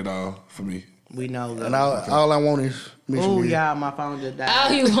 Feed it all for me. We know that. and all I want is Oh, missionary. y'all, my phone just died.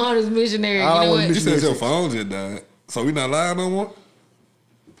 All you want is missionary. All I You know want what? is You said your phone just died. So we not live no more?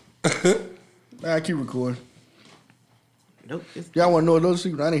 I keep recording. Nope. Y'all want to know another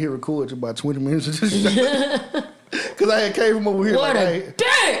secret? I didn't hit record till about 20 minutes of this show. Because I had came from over here. What like, a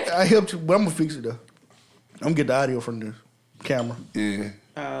dick! I helped you, but I'm going to fix it, though. I'm going to get the audio from the camera. Yeah.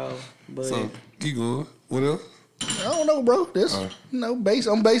 Oh, but So, keep going. What else? I don't know, bro. That's,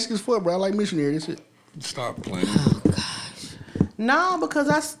 I'm basic as fuck, bro. I like missionary. That's it. Stop playing. no,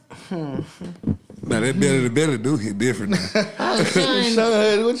 because Now, that belly to belly do hit different now. Oh, Sean,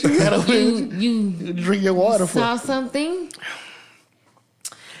 Son, what you got over there? you Drink your water for? saw something?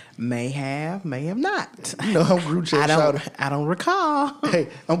 may have not. You know, I'm group chat shouting. I don't recall. Hey,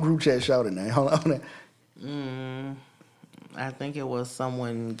 I'm group chat shouting now. Hold on. I think it was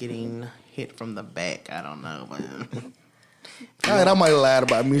someone getting hit from the back. I don't know, but All right, I might have lied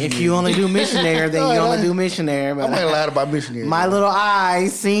about missionary. if you only do missionary, then you only do missionary. I But might have lied about missionary. my little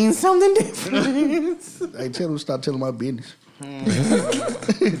eyes seen something different. Hey, tell them to stop telling my business.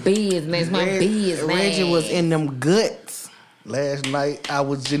 Business, my business. Reggie was in them guts. Last night, I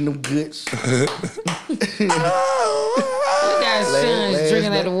was in them guts. Sean's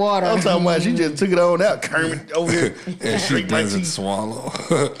drinking that water. I'm talking about she just took it on out. Kermit over here. And she Drink my doesn't tea. swallow.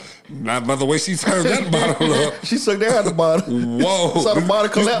 Not by the way she turned that bottle up. She sucked that out the bottom. Whoa. Saw the bottle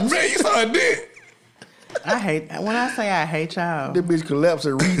collapse. Man, you saw it did. When I say I hate y'all. That bitch collapsed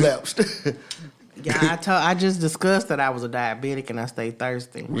and relapsed. Yeah, I just discussed that I was a diabetic and I stayed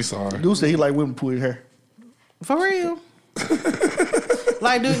thirsty. We sorry. Dude said he like women put hair. For real.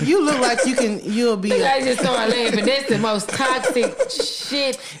 Like, dude, you look like you'll be I just started laughing. That's the most toxic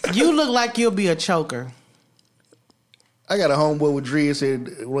shit. you look like you'll be a choker. I got a homeboy with dread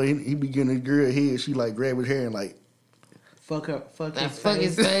said when he be getting a girl head, she like grab his hair and like. Fuck Fuck his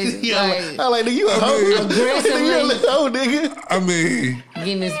face. Yeah, Like, I like nigga, you a hoe. aggressively. You a little hoe, nigga. I mean,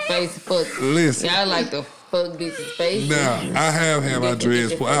 getting his face fucked. listen. Y'all like to fuck bitches' face. Now, I have had my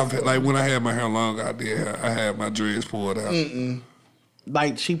dreads pulled. Like when I had my hair long, I had my dreads pulled out.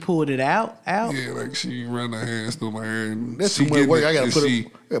 Like she pulled it out. Yeah, like she ran her hands through my hair. And That's she too much work. I and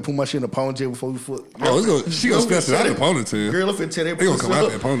gotta put my shit in a ponytail before we fuck. she gonna special out the ponytail. Girl, if it tell that They gonna come out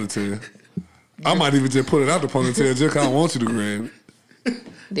pussy that ponytail. I might even just put it out the ponytail just cause I want you to grab it.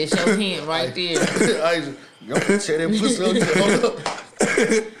 That's your hint right there. Y'all tear that pussy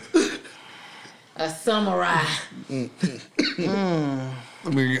up. A samurai. I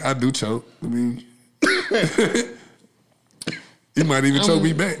mean, I do choke. I mean, you might even choke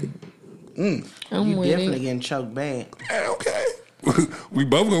me back. I'm You with definitely it. getting choked back. Okay. We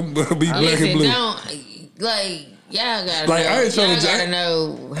both gonna be black and Listen, blue. don't like y'all gotta Like, know. I ain't tryna Y'all jack- gotta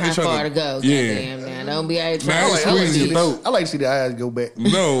know how ain't tryna- far to go. yeah. Goddamn, now don't be out Man, I trying ain't to squeezing your throat. I like to see the eyes go back.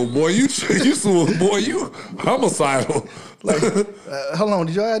 No, boy, you boy, you homicidal. Like, how long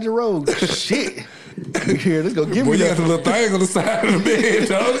did y'all have your road? Shit. Here, let's go give Boy, me you got that. the little thing on the side of the bed,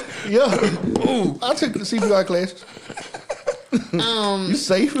 dog. Yeah. Ooh. I took the CPR classes. You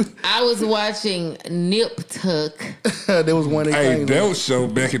safe? I was watching Nip Tuck. There was one Hey, that that was show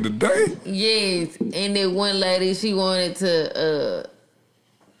back in the day. Yes, and then one lady she wanted to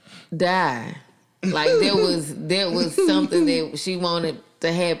die. Like there was something that she wanted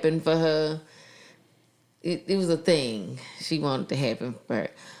to happen for her. It was a thing she wanted to happen for her.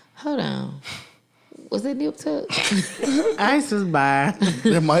 Hold on. Was it Nip Tuck? Ice is by.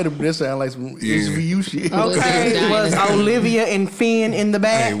 That might have that sound like some SVU shit. Okay, it was Olivia and Finn in the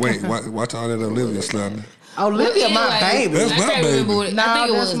back. Hey, wait, watch all that Olivia slander. Olivia, my baby. That's I my can't baby. remember what No, I think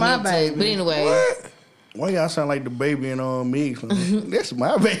it that's was my Nip Tuck. baby. But anyway, What? Why y'all sound like the baby and Mix? That's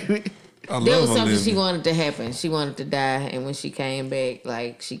my baby. I there love was something Olivia. she wanted to happen. She wanted to die, and when she came back,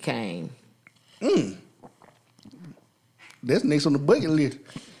 like she came. That's next on the bucket list.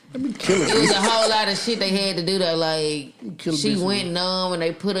 Let me kill It her. was a whole lot of shit they had to do though. Like Kill a she bitch. went numb, and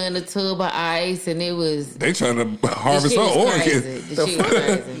they put her in a tub of ice, and it was. They trying to The harvest shit her was crazy. organs. The shit was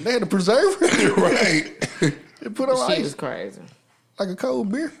crazy. They had to preserve her. Right. They put her The on shit ice was crazy. like a cold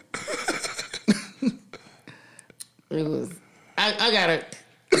beer. It was. I got a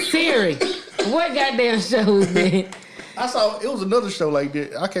Siri. What goddamn show was that? I saw it was another show like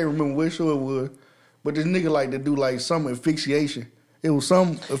that. I can't remember what show it was, but this nigga like to do like some asphyxiation. It was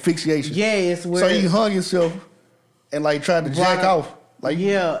some asphyxiation. Yes, where So he hung himself and like tried to jack off. Like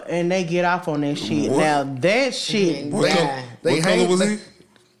yeah, and they get off on that shit. What? Now that shit, What color- they what color hang- was they- he?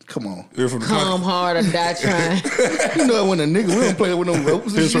 Come on, He was from the Come hard or die trying. you know when a nigga we don't play with no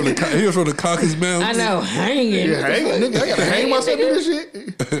ropes. He was And from shit. he was from the Caucasus Mountains. I know, hanging. Yeah, hang, nigga. I gotta hang myself in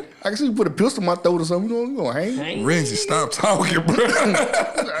nigga. this shit. I can see you put a pistol in my throat or something. You gonna hang? Hanging. Reggie, stop talking, bro.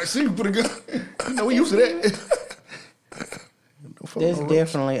 I see you put a gun. You know we used to that. that's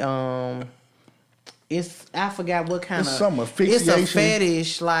definitely I forgot what kind it's of some asphyxiation. It's a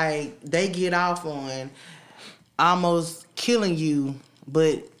fetish. Like they get off on almost killing you,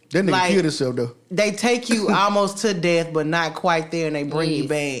 but that nigga like, killed himself though. They take you almost to death, but not quite there, and they bring you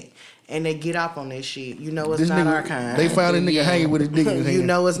back, and they get off on this shit. You know, it's not our kind. They found a nigga hanging with his dick in his hand. You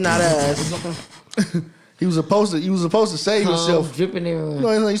know, it's not us. He was supposed to save himself. Dripping everywhere. You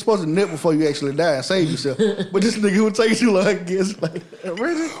know, you're supposed to nip before you actually die and save yourself. But this nigga would take too long, I guess. Like,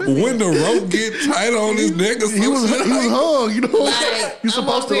 when the rope get tight on his neck or something, he was hung. You know, like, you're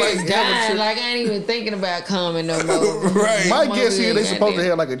supposed to like die. Like I ain't even thinking about coming no more. Right. My guess here, they supposed to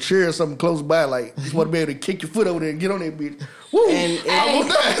have like a chair or something close by. Like you want to be able to kick your foot over there and get on that bitch. Woo! And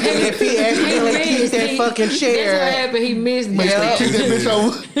if he accidentally kicked that fucking chair, that's what happened. He missed me. Yeah. Kick that bitch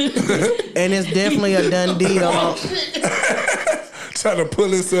over. And it's definitely a done deal. Trying to pull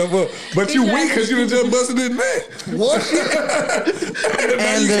himself up, but you weak because you done just busted his neck. What?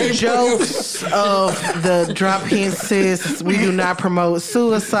 And the jokes of the drop hint says we do not promote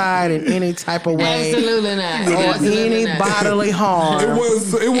suicide in any type of way. Absolutely not. Or Absolutely any not. bodily harm. It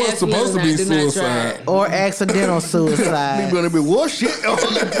was supposed to be Do not try suicide. it. Or accidental suicide. You gonna be what shit?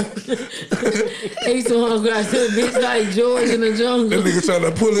 He used to want to go out to a bitch like George in the jungle. That nigga trying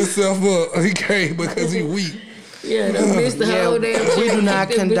to pull himself up. He can't because he weak. Yeah, they missed the whole damn shit. We do not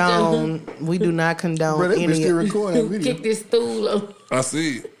Kick that bitch condone. We do not condone Bro, that bitch any. still recording that out. video. Kick this stool up. I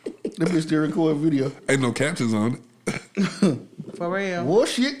see it. That bitch still recording video. Ain't no captions on it. For real. What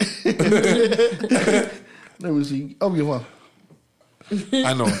shit? Let me see. Open your phone.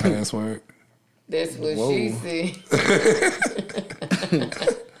 I know a password. That's what she said.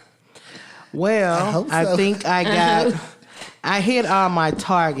 Well, I so. think I got. I hit all my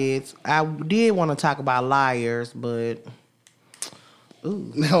targets. I did want to talk about liars, but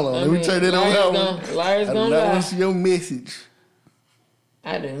Hold on. Let me turn that on. Liars I gonna don't lie. want to see your message.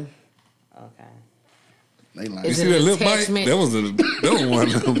 I do. okay. They lying. You Is see it that an lip bite? attachment? That was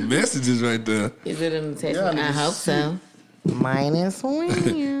one of the messages right there. Is it an attachment? Yeah, I hope so. Minus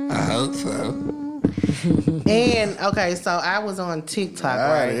one. I hope so. And okay, so I was on TikTok, All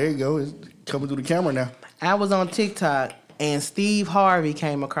right, right? there you go. It's coming through the camera now. I was on TikTok, and Steve Harvey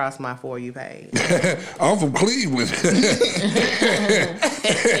came across my For You page. I'm from Cleveland.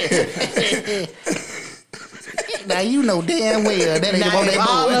 Now you know damn well that ain't Now, about if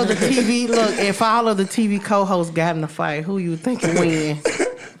all that of the TV if all of the TV co-hosts got in a fight, who you think would win?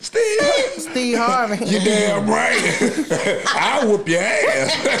 Steve Harvey. You damn right. I'll whoop your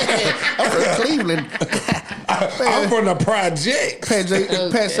ass. I'm from Cleveland. I'm from the project.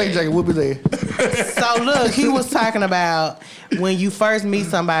 Pat St. Jacob whoop his ass. So look, he was talking about when you first meet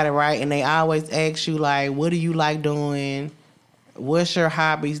somebody, right? And they always ask you like, "What do you like doing? What's your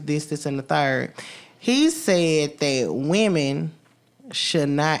hobbies? This, and the third." He said that women should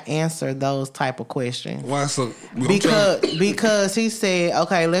not answer those type of questions Why so? because he said,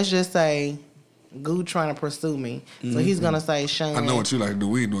 okay, let's just say Goo trying to pursue me, so he's gonna say, Sean. I know what you like to do.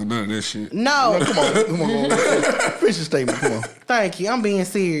 We ain't doing none of this shit. No, Come on. Finish your statement. Come on. thank you. I'm being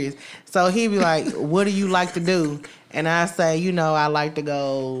serious. So he be like, what do you like to do? And I say, I like to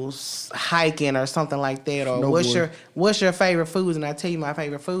go hiking or something like that. Or what's your favorite foods? And I tell you my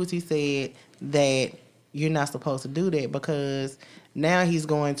favorite foods. He said that you're not supposed to do that because now he's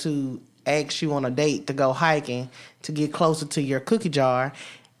going to ask you on a date to go hiking to get closer to your cookie jar.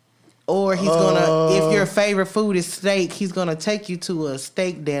 Or he's gonna, if your favorite food is steak, he's gonna take you to a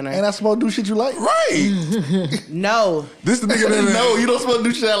steak dinner. Ain't I supposed to do shit you like? Right. No, This the nigga that No, you don't supposed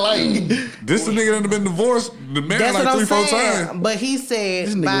to do shit I like. This the nigga that been divorced, the married that's like what I'm 3-4 saying. times. But he said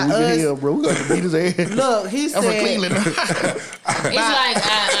This by nigga weak as us. hell, bro. We got to beat his ass. Look, he I'm from said. Cleveland. It's like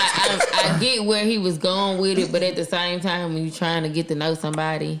I get where he was going with it, but at the same time, when you're trying to get to know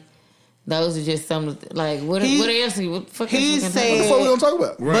somebody, those are just some like what else? What the fuck? He else we can said- talk What we gonna talk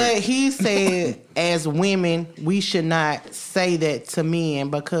about? Right. But he said, as women, we should not say that to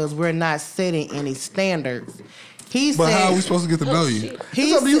men because we're not setting any standards. He But said, how are we supposed to get to know you? he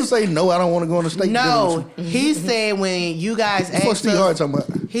It's up to you to said- say no. I don't want to go on the steak dinner no, with you. he said when you guys Fuck ask Steve Harvey us, talking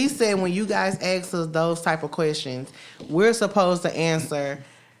about. he said when you guys ask us those type of questions, we're supposed to answer,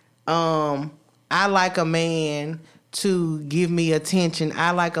 I like a man to give me attention.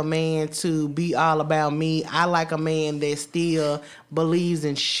 I like a man to be all about me. I like a man that still believes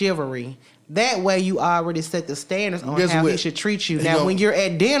in chivalry. That way you already set the standards on Guess how he what? should treat you. You Now know- when you're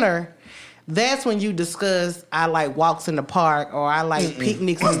at dinner, that's when you discuss I like walks in the park or I like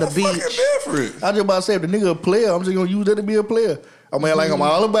picnics on the What's the fucking beach. difference? I just about to say if the nigga a player, I'm just gonna use that to be a player. I mean, like I'm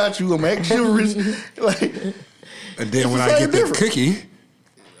all about you. I'm acting chivalrous. Like And then when the I same get the difference. cookie,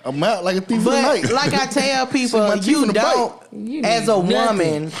 I'm out like a thief in the night. But like I tell people, you don't. As a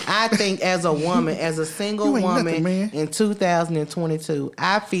woman, I think as a woman, as a single woman in 2022,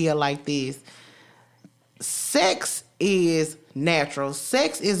 I feel like this. Sex is natural.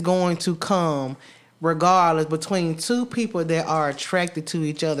 Sex is going to come regardless between two people that are attracted to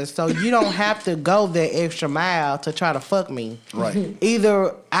each other. So you don't have to go that extra mile to try to fuck me. Right.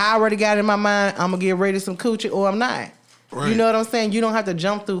 Either I already got it in my mind, I'm going to get ready to some coochie, or I'm not. Right. You know what I'm saying? You don't have to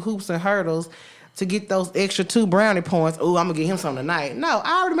jump through hoops and hurdles to get those extra 2 brownie points. Oh, I'm going to get him something tonight. No,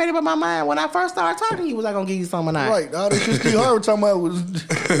 I already made up in my mind. When I first started talking to you, was I going to give you something tonight? Right. All that shit Steve Harvey talking about was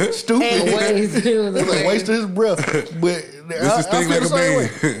stupid. And wasted his breath. But this is think like a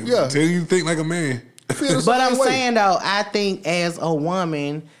man. Yeah. Tell you think like a man. But I'm saying, though, I think as a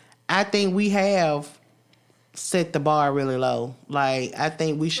woman, I think we have set the bar really low. Like, I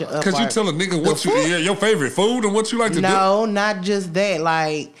think we should up. Because you tell a nigga what your favorite food and what you like to do. No, not just that.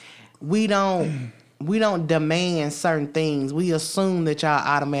 Like, we don't demand certain things. We assume that y'all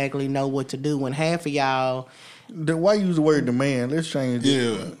automatically know what to do. When half of y'all, why use the word demand? Let's change it.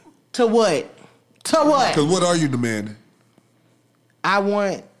 Yeah. To what? To what? Because what are you demanding? I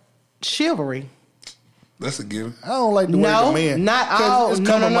want chivalry. That's a given. I don't like the word demand. Not all.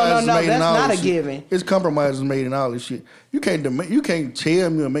 No. That's not a given. It's compromises made in all this shit. You can't tell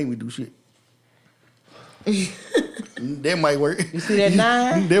me or make me do shit. That might work. You see that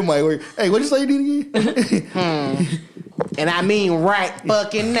 9? That might work. Hey, what you say, again? And I mean right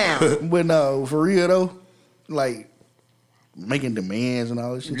fucking now. But no, for real though, like making demands and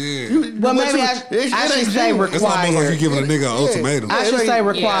all this shit. Yeah. Well, maybe I should say required. It's almost like you giving a nigga an ultimatum. I should say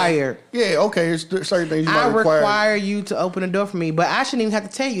required. Yeah, okay. There's certain things you might require you to open the door for me, but I shouldn't even have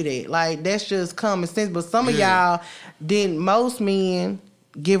to tell you that. Like, that's just common sense. But some of y'all didn't. Most men,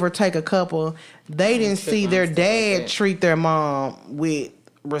 give or take a couple, they didn't see their dad treat their mom with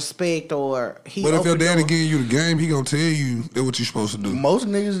respect, or he. But if your daddy giving you the game, he gonna tell you that what you supposed to do. Most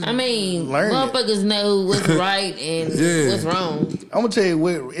niggas, motherfuckers know what's right and what's wrong. I'm gonna tell you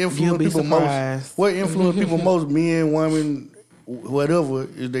what influence people most. What influence people most, men, women, whatever,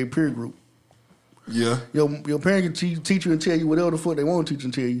 is their peer group. Yeah. Your parents can teach you and tell you whatever the fuck they want to teach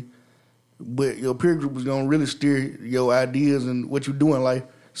and tell you, but your peer group is gonna really steer your ideas and what you do in life.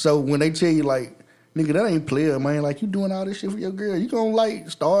 So when they tell you like, nigga, that ain't player, man. Like, you doing all this shit for your girl. You gonna, like,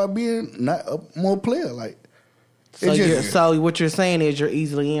 start being not a more player. Like, so what you're saying is you're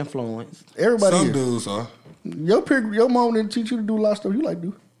easily influenced. Everybody Some dudes are. Your mom didn't teach you to do a lot of stuff you like to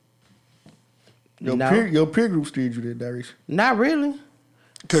do. Your peer group steered you that direction. Not really.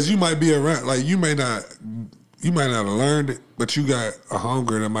 Because you might be around, like, you might not have learned it, but you got a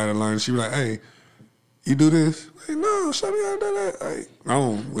homegirl that might have learned it. She be like, hey, you do this? Like, no, show me how to do that. Like,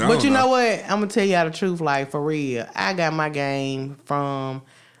 but you know what? I'm going to tell y'all the truth, like, for real. I got my game from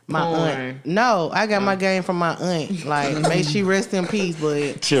my aunt. No, I got my game from my aunt. Like, may she rest in peace,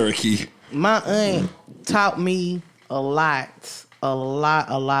 but... Cherokee. My aunt taught me a lot.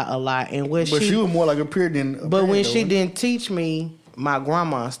 And but she was more like a peer than... But when she didn't teach me, my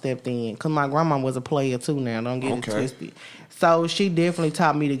grandma stepped in. Because my grandma was a player, too, now. Don't get it twisted. So she definitely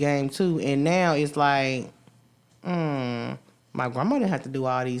taught me the game, too. And now it's like... my grandma didn't have to do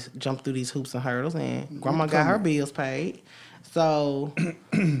all these, jump through these hoops and hurdles, and grandma got her bills paid. So,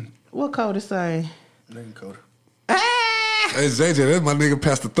 what Cody say? Nigga Cody. Hey, JJ, that's my nigga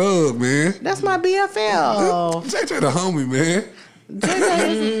Pastor Thug, man. That's my BFL. JJ the homie, man.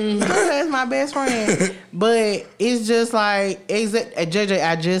 JJ is my best friend. But it's just like, JJ,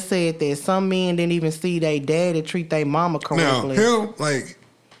 I just said that some men didn't even see their daddy treat their mama correctly. Now, him,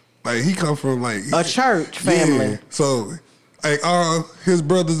 like he come from like a church family. Yeah. So like all his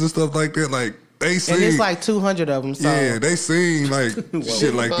brothers and stuff like that, like they seen, and it's like 200 of them. So. Yeah, they seen like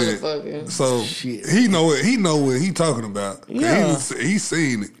shit like that. So he know what he talking about. Yeah, he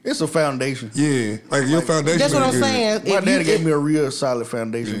seen it. It's a foundation. Yeah, like your foundation. That's what I'm saying. My daddy gave me a real solid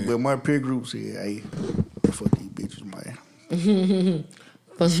foundation, but my peer group said, "Hey, fuck these bitches, man."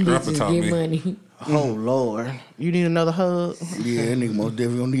 Fuck bitches, get money. Oh Lord, you need another hug? Yeah, that nigga most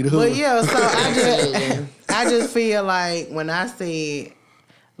definitely gonna need a hug. But yeah, so I just feel like when I said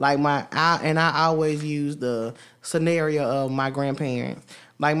like I always use the scenario of my grandparents.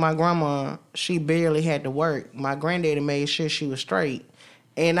 Like my grandma, she barely had to work. My granddaddy made sure she was straight,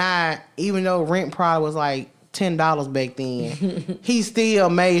 and even though rent probably was like $10 back then, he still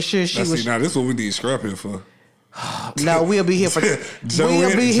made sure she was. Now this is what we need scrap here for. No, we'll be here for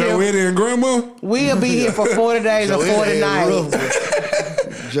Joetti and Grandma. We'll be here for 40 days or 40 nights.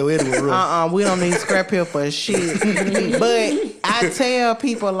 Joetti was rough. We don't need scrap here for shit. But I tell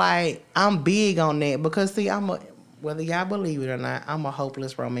people like I'm big on that because see, I'm a whether y'all believe it or not, I'm a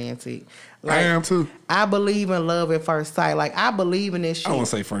hopeless romantic. I am too. I believe in love at first sight. Like, I believe in this shit. I won't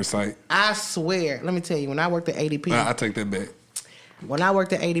say first sight. I swear. Let me tell you, when I worked at ADP. I take that back. When I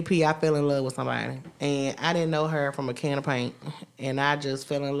worked at ADP, I fell in love with somebody. And I didn't know her from a can of paint. And I just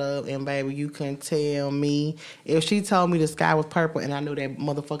fell in love. And, baby, you couldn't tell me. If she told me the sky was purple and I knew that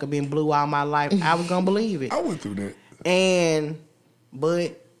motherfucker been blue all my life, I was going to believe it. I went through that.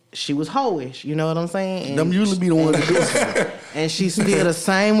 But she was hoish. You know what I'm saying? And them usually be the ones that do it. And she's still the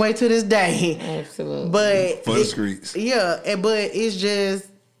same way to this day. Absolutely. But For the streets. Yeah, but it's just...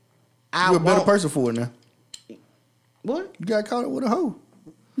 You're a better person for it now. What? You got caught up with a hoe.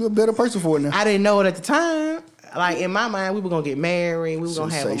 You're a better person for it now. I didn't know it at the time. Like, in my mind, we were going to get married. We were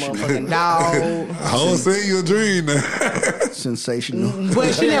going to have a motherfucking dog. I was saying you a dream now. Sensational.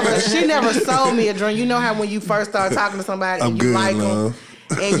 But she never sold me a dream. You know how when you first start talking to somebody and you like them,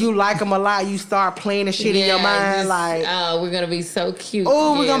 and you like them a lot, you start playing the shit in your mind like, oh, we're gonna be so cute.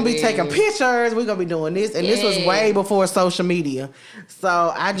 Oh, we're gonna be taking pictures. We're gonna be doing this, and this was way before social media.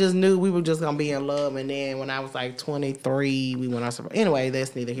 So I just knew we were just gonna be in love. And then when I was like 23, we went on. Anyway,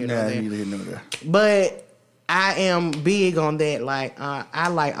 that's neither here nor there. But I am big on that. Like, I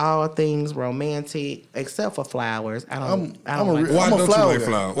like all things romantic except for flowers. I don't like Why don't you like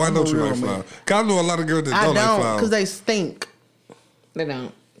flowers? Why don't you like flowers? Cause I know a lot of girls that don't like flowers. Because they stink. They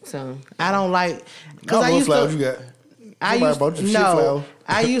don't. So I don't like. Because I used to.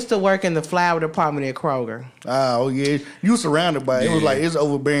 I used to work in the flower department at Kroger. Oh yeah, you surrounded by it. It was like it's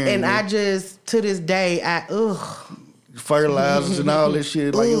overbearing. And I just to this day fertilizers and all this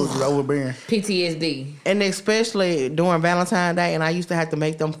shit like it was just overbearing. PTSD. And especially during Valentine's Day, and I used to have to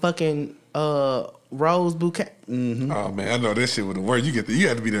make them fucking rose bouquet. Mm-hmm. Oh man, I know that shit would have worked. You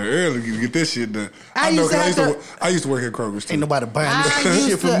had to be there early to get this shit done. I used to work at Kroger's too. Ain't nobody buying this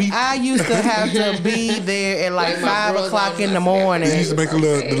shit for me. I used to have to be there at like 5 o'clock in the morning. You used to make the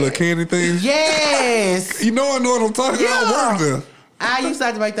little candy things. Yes. I know what I'm talking about. I worked there. I used to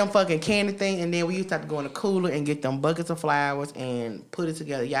have to make them fucking candy thing, and then we used to have to go in the cooler and get them buckets of flowers and put it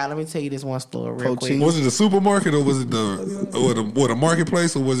together. Y'all, let me tell you this one story real quick. Was it the supermarket or was it the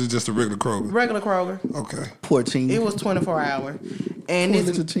marketplace or was it just a regular Kroger? Regular Kroger. Okay. 14. It was 24 hours. And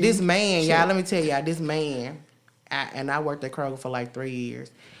this man, y'all, let me tell y'all, this man, I worked at Kroger for like 3 years.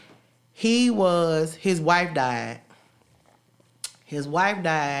 His wife died. His wife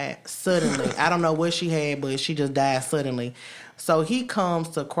died suddenly. I don't know what she had, but she just died suddenly. So he come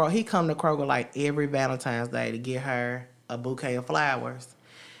to Kroger like every Valentine's Day to get her a bouquet of flowers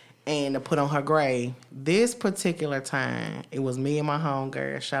and to put on her grave. This particular time, it was me and my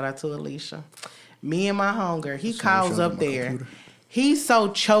homegirl. Shout out to Alicia. Me and my homegirl. He calls up there. Computer. He's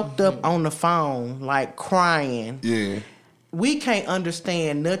so choked up on the phone, like crying. Yeah. We can't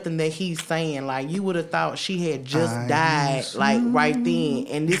understand nothing that he's saying. Like, you would have thought she had just died, like, right then.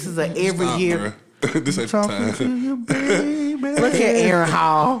 And this is every year. This ain't the time. Look at Aaron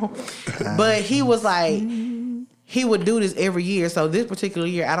Hall. But he was like, he would do this every year. So this particular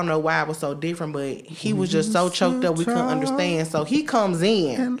year, I don't know why it was so different, but he was just so choked up we couldn't understand. So he comes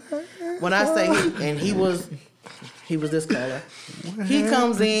in. When I say he was this color. He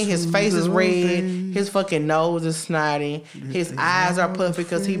comes in, his face is red, his fucking nose is snotty, his eyes are puffy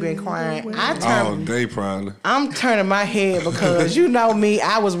because he been crying. All day probably. I'm turning my head because you know me,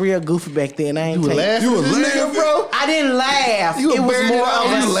 I was real goofy back then. I ain't You were laughing, bro? I didn't laugh. It was more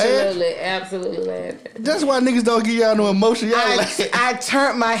of absolutely laughing. That's why niggas don't give y'all no emotion. I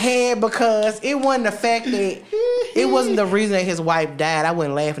turned my head because it wasn't the fact that it wasn't the reason that his wife died. I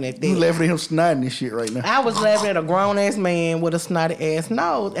wasn't laughing at that. You laughing at him snotting this shit right now. I was laughing at a grown ass man with a snotty ass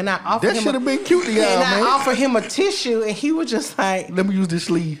nose, and I offered him. That should have been cute to y'all, man. And I offered him a tissue, and he was just like, "Let me use this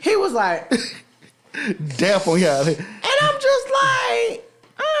sleeve." He was like, "Dap on y'all," and I'm just like,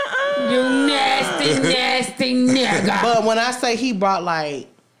 You nasty nigga. But when I say he brought like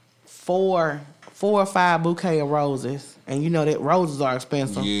four or five bouquet of roses, and you know that roses are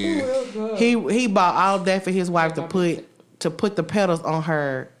expensive. Yeah. He bought all that for his wife to put the petals on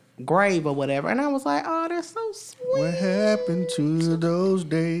her grave or whatever, and I was like, oh, that's so sweet. What happened to those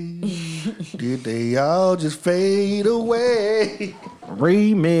days? Did they all just fade away?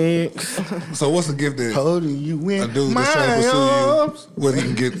 Remix. So what's the gift that holding you in a dude that's trying to pursue you, what he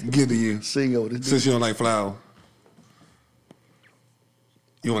can give to you? Sing over this. Since you don't like flower,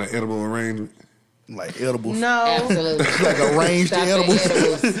 you want an edible arrangement? Like edibles? No, absolutely. Like arranged edibles.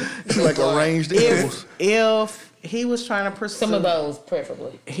 Like arranged edibles. If he was trying to pursue some of those,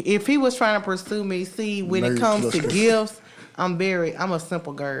 preferably. If he was trying to pursue me, see, when it comes to gifts, I'm a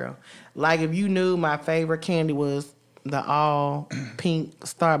simple girl. Like, if you knew my favorite candy was the all pink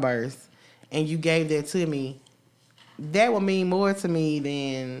Starburst, and you gave that to me, that would mean more to me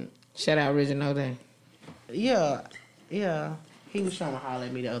than. Shout out Reginald Day. Yeah. He was trying to holler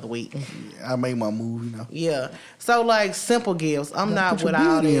at me the other week. I made my move, you know. Yeah. So like simple gifts. I'm not with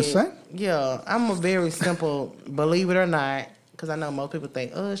all that. Yeah. I'm a very simple, believe it or not, because I know most people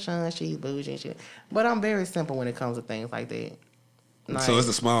think, oh, Sean, she's bougie and shit. But I'm very simple when it comes to things like that. Like, so it's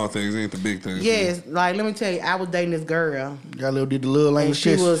the small things, ain't the big things. Yes. Like, let me tell you, I was dating this girl. Y'all did the love language and she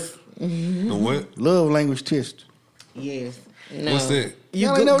test. was. The what? Love language test. Yes. No. What's that? You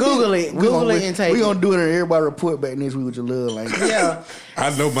Google it. Google it and take it. We're going to do it and everybody report back next week with your love language. Yeah. I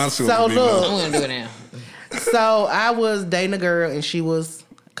know my So look. I'm going to do it now. So I was dating a girl and she was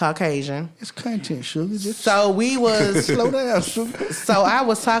Caucasian. It's content, sugar. Just So we was slow down, sugar. So I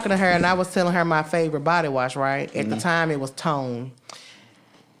was talking to her and I was telling her my favorite body wash, right? At the time it was Tone.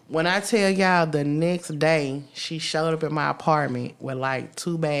 When I tell y'all the next day she showed up at my apartment with like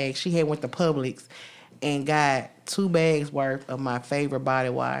 2 bags. She had went to Publix and got 2 bags worth of my favorite body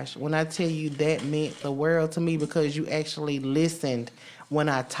wash. When I tell you that meant the world to me because you actually listened when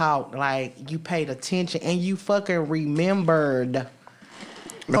I talked. Like you paid attention and you fucking remembered. I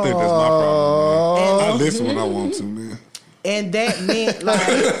think that's my problem, man. I listen when I want to, man. And that meant like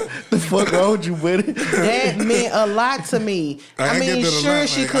The fuck wrong with you, buddy? that meant a lot to me. I mean, sure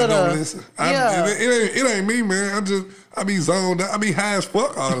she could have. Yeah, it ain't me, man. I be zoned out. I be high as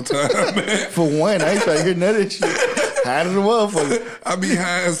fuck all the time, man. For one, I ain't trying to hear none of that shit. High as a motherfucker. I be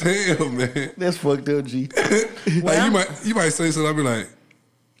high as hell, man. That's fucked up, G. Like you might say something. I be like,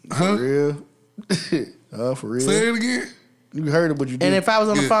 huh? For real? Oh, for real? Say it again. You heard it, but you didn't. And if I was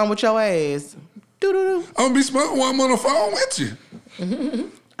on the phone with your ass, doo-doo-doo. I'm gonna be smoking while I'm on the phone with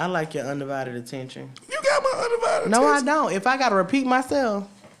you. I like your undivided attention. You got my undivided No, I attention. don't. If I gotta repeat myself,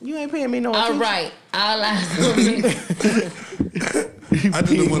 you ain't paying me no attention. All right. All I I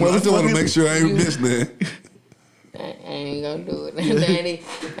just want to make sure I ain't missing that. I ain't gonna do it. Daddy,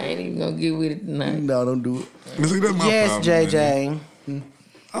 I ain't even gonna get with it tonight. No, don't do it. See, that's my Yes, problem, JJ. man.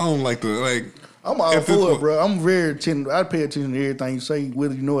 I don't like the I'm all At this for it, point- bro. I'm very attentive. I pay attention to everything you say,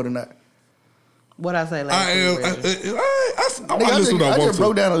 whether you know it or not. What I say last I am. week, Reggie? I listen when I I want just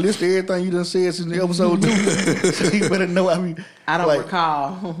broke to. down a list of everything you done said since the episode 2. So you better know. I mean, I don't like,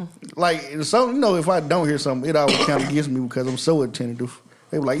 recall. Like, something, you know, if I don't hear something, it always kind of gets me because I'm so attentive.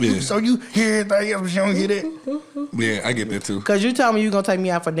 They were like, Yeah. so you hear everything else, but you don't hear that? Yeah, I get that too. Because you told me you were going to take me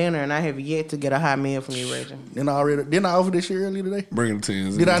out for dinner, and I have yet to get a hot meal from you, Reggie. Didn't I offer this shit earlier today? Bring it to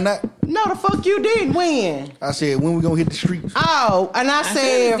you. Did I not? No, the fuck you did. When? I said, when we gonna hit the streets? Oh, and I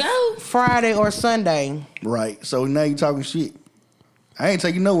said said go. Friday or Sunday. Right. So now you talking shit. I ain't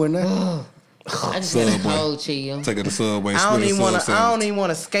taking nowhere now. I just got a Subway. cold chill. Take it to Subway. I don't split a even want sub to. sandwich. I don't even want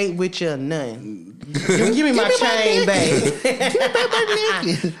to skate with you or nothing. Give me my chain, babe.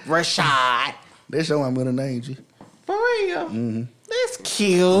 Rashad. That's how I'm gonna name you. For real. That's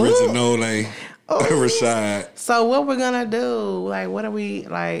cute. Reginald, Oh. Rashad. So what we're gonna do? Like, what are we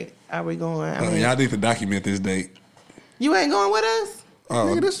like? Are we going? I mean, Y'all need to document this date. you ain't going with us.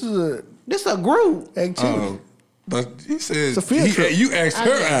 Nigga, this is a This a group. activity. But he said It's a field trip. you asked I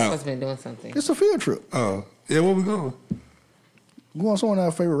her was out. supposed to be doing something. It's a field trip. Oh, yeah, where we going? Go on someone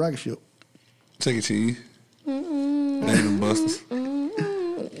our favorite rocket ship. Take it, cheese. Dave and Buster's.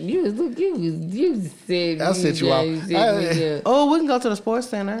 You said I set you off. Oh, we can go to the sports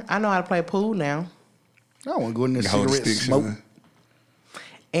center. I know how to play pool now, I don't want to go in there Hold the cigarette stick, smoke. Sean.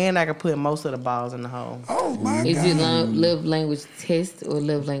 and I can put most of the balls in the hole. Oh my Is it God. love language test or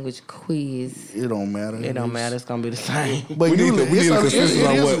love language quiz? It don't matter. It don't matter. It's gonna be the same. But We need a consensus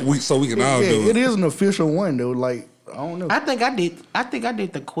on is- what so we can all do It it. is an official one though. Like I don't know. I think I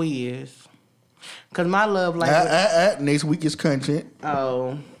did the quiz. Cause my love language. Next week is content.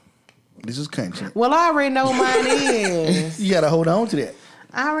 Oh, This is content. well, I already know what mine is. You gotta hold on to that.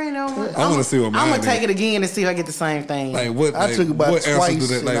 I already know. I wanna see what mine I'm gonna take is. it again and see if I get the same thing. Like what? I like, took about what answer twice,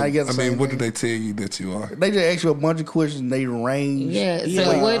 do and they, I like, get the I mean, same what did thing. they tell you that you are? They just ask you a bunch of questions. They range. Yeah. So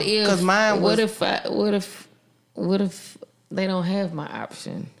Yeah. what if? 'Cause mine was- What if they don't have my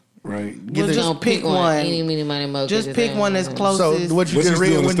option? Right. Well, Just just gonna pick one. Any, mini, money, mo. Just pick one that's So closest. what you What's just you read?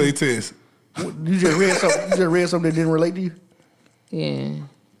 doing the When, state test? you just read something. You just read something that didn't relate to you. Yeah.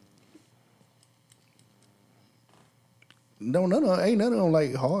 No, ain't none of them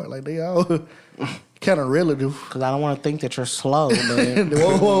like hard. Like they all kind of relative. Cause I don't want to think that you're slow, man.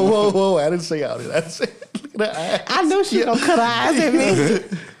 Whoa! I didn't say all that. I said, look at her eyes. I knew she gonna cut her eyes at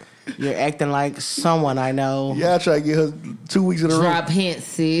me. You're acting like someone I know. Yeah, I try to get her 2 weeks in a row. Drop hints,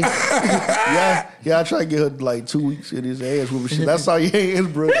 sis. Yeah, I try to get her like 2 weeks in his ass whooping shit. I saw your hands,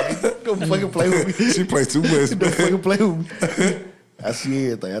 bro. Don't fucking play with me. She played too much. Don't fucking play with me. I see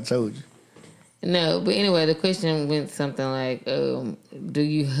everything. I told you. No, but anyway, the question went something like, do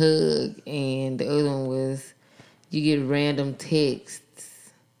you hug? And the other one was, you get random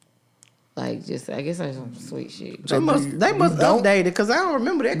texts. Like, just, I guess that's some sweet shit. They must update it because I don't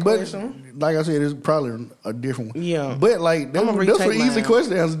remember that question. Like I said, it's probably a different one. Yeah. But, like, that's an easy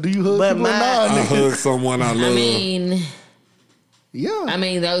question to answer. Do you hug people or not? I hug someone I love. I mean... Yeah. I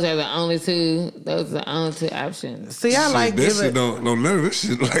mean, those are the only two. Those are the only two options. See, I like this shit. Don't none of this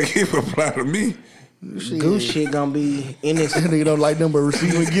shit like even apply to me. Goose shit gonna be in this. Nigga don't like them but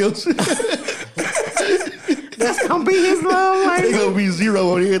receiving gifts. That's gonna be his love life. They gonna be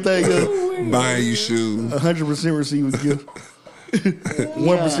 0 on everything. Buying you shoes. 100% receiving gifts.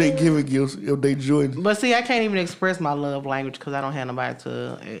 1% giving gifts if they join. But see, I can't even express my love language because I don't have nobody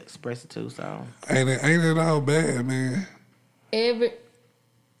to express it to. So ain't it all bad, man?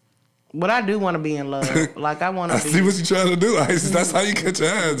 But I do want to be in love. Like I want to. I see what you trying to do. That's how you catch your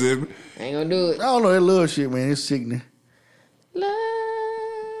eyes, Jimmy. Ain't gonna do it. I don't know that love shit, man. It's sickening. Love.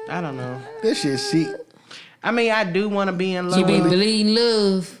 I don't know. That shit sick. I mean, I do want to be in love. You be bleeding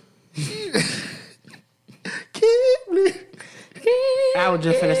love. I was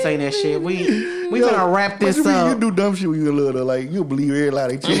just finna say that shit. We finna wrap this up. You do dumb shit when you in love, though. Like, you'll believe every lie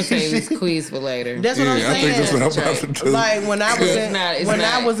they tell you. I'm gonna save this quiz for later. That's what I'm saying. I think that's what I'm about to do. Like, when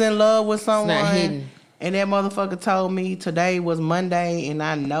I was in love with someone, and that motherfucker told me today was Monday, and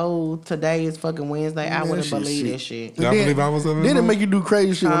I know today is fucking Wednesday, I wouldn't believe that shit. Y'all believe I was in love? Then it make you do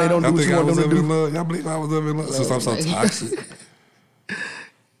crazy shit when they don't do what you want them to do. Y'all believe I was in love? Since I'm so toxic.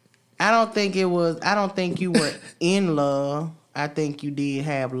 I don't think you were in love. I think you did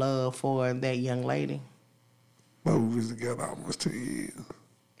have love for that young lady. But we was together almost 2 years.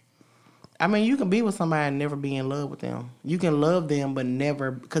 I mean, you can be with somebody and never be in love with them. You can love them, but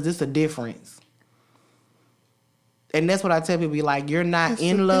never, because it's a difference. And that's what I tell people, like, you're not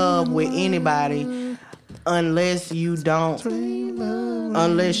in love with anybody unless you don't want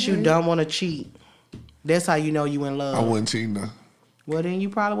to cheat. That's how you know you in love. I wasn't cheating though. Well, then you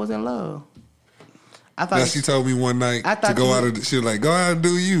probably was in love. I thought now she told me one night to go out of she was like, go out and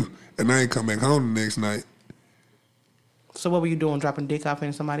do you. And I ain't come back home the next night. So what were you doing? Dropping dick off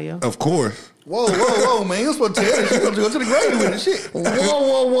into somebody else? Of course. Whoa, man. You're supposed to tell her she's going to go to the grave with it. Shit.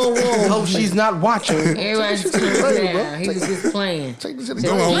 Whoa. Oh, she's not watching. Everybody's down. He was just playing. Take this to the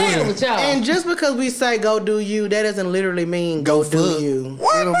Playing with y'all. And just because we say go do you, that doesn't literally mean go do you.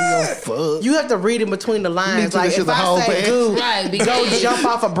 Fuck. You have to read in between the lines. Like if I say go jump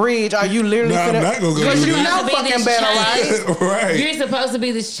off a bridge, are you literally I'm not gonna go because you do know fucking better, right? Right. You're supposed to be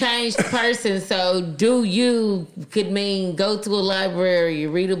this changed person, so do you could mean go to a library,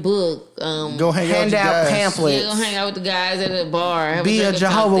 read a book, go hand out pamphlets. Yeah, go hang out with the guys at the bar. Be a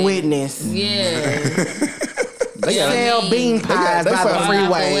Jehovah's Witness. Yeah. They sell bean pies by the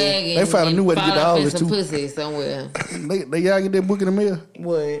freeway. They found a new way to get to all this too. Pussy somewhere. They y'all get that book in the mail.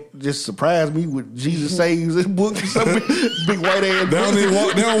 What? Just surprised me with Jesus Saves this book. Some big white ass.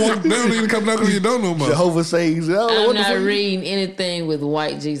 They don't even come down because you don't know more. Jehovah Saves. I'm not reading anything with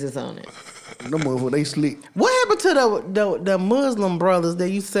white Jesus on it. No motherfucker, they slick. What happened to the Muslim brothers that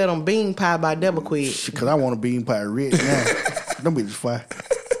you said on bean pie by Double Quick? Because I want a bean pie rich now. Them bitches fire.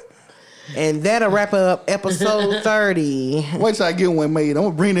 And that'll wrap up episode 30. Wait till I get one made. I'm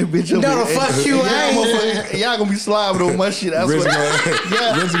gonna bring that bitch up. No, fuck you, y'all gonna be slobbing on my shit. Reggie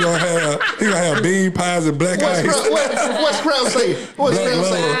gonna have bean pies and black ice. What Scrap say? What Scrap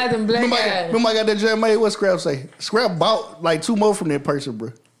say? Pies and black ice. Remember I got that jam made? What Scrap say? Scrap bought like 2 more from that person,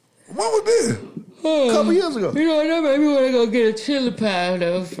 bro. What was this? A couple years ago. You know what? That made me want to go get a chili pie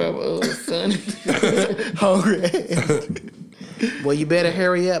though from Sonny. Hungry. Well, you better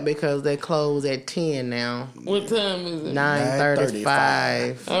hurry up because they close at 10 now. What time is it?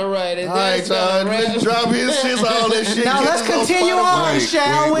 9:35. All right, y'all. Let's drop his shit, all that shit. Now let's continue on,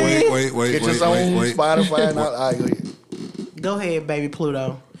 shall we? Wait. Get your own Spotify. All right, go ahead. Go ahead, baby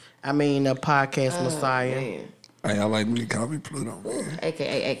Pluto. I mean, the podcast Messiah. Man. Hey, I like when you call me Pluto, man.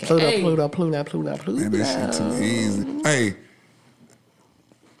 AKA. Pluto. Man, this shit too easy. Hey,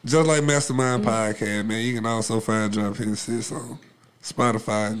 just like Mastermind Podcast, man, you can also find Drop His Shit on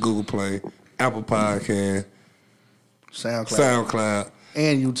Spotify, Google Play, Apple Podcast, SoundCloud,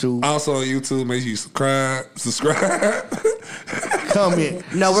 and YouTube. Also on YouTube, make sure you subscribe. Comment.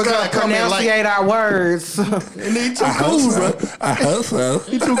 No, we're going to pronunciate our words. And he too cool, bro. I hope so.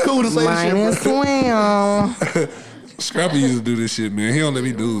 He too cool to say this shit, bro. Scrappy used to do this shit, man. He don't let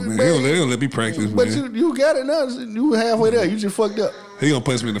me do it, man. He don't let me practice, man. But you got it now. You halfway there. You just fucked up. He gonna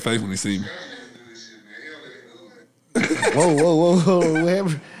punch me in the face when he see me. Whoa. What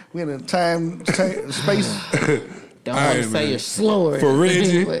happened? We in a time space. Don't want to say you're slower. For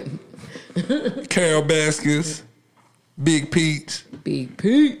Reggie. Carol Baskins, Big Peach. Big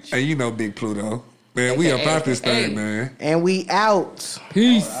Peach. Hey, you know Big Pluto. Man, we about this thing, man. And we out.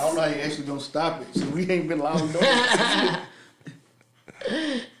 Peace. I don't know how you actually gonna stop it. So we ain't been logged on.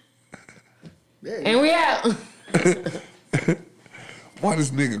 And we out. Why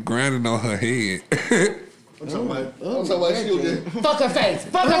this nigga grinding on her head? I'm talking about she was just. Fuck her face.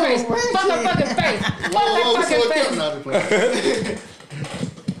 Fuck her face. Fuck her fucking face. Fuck her fucking face.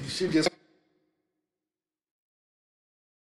 She just.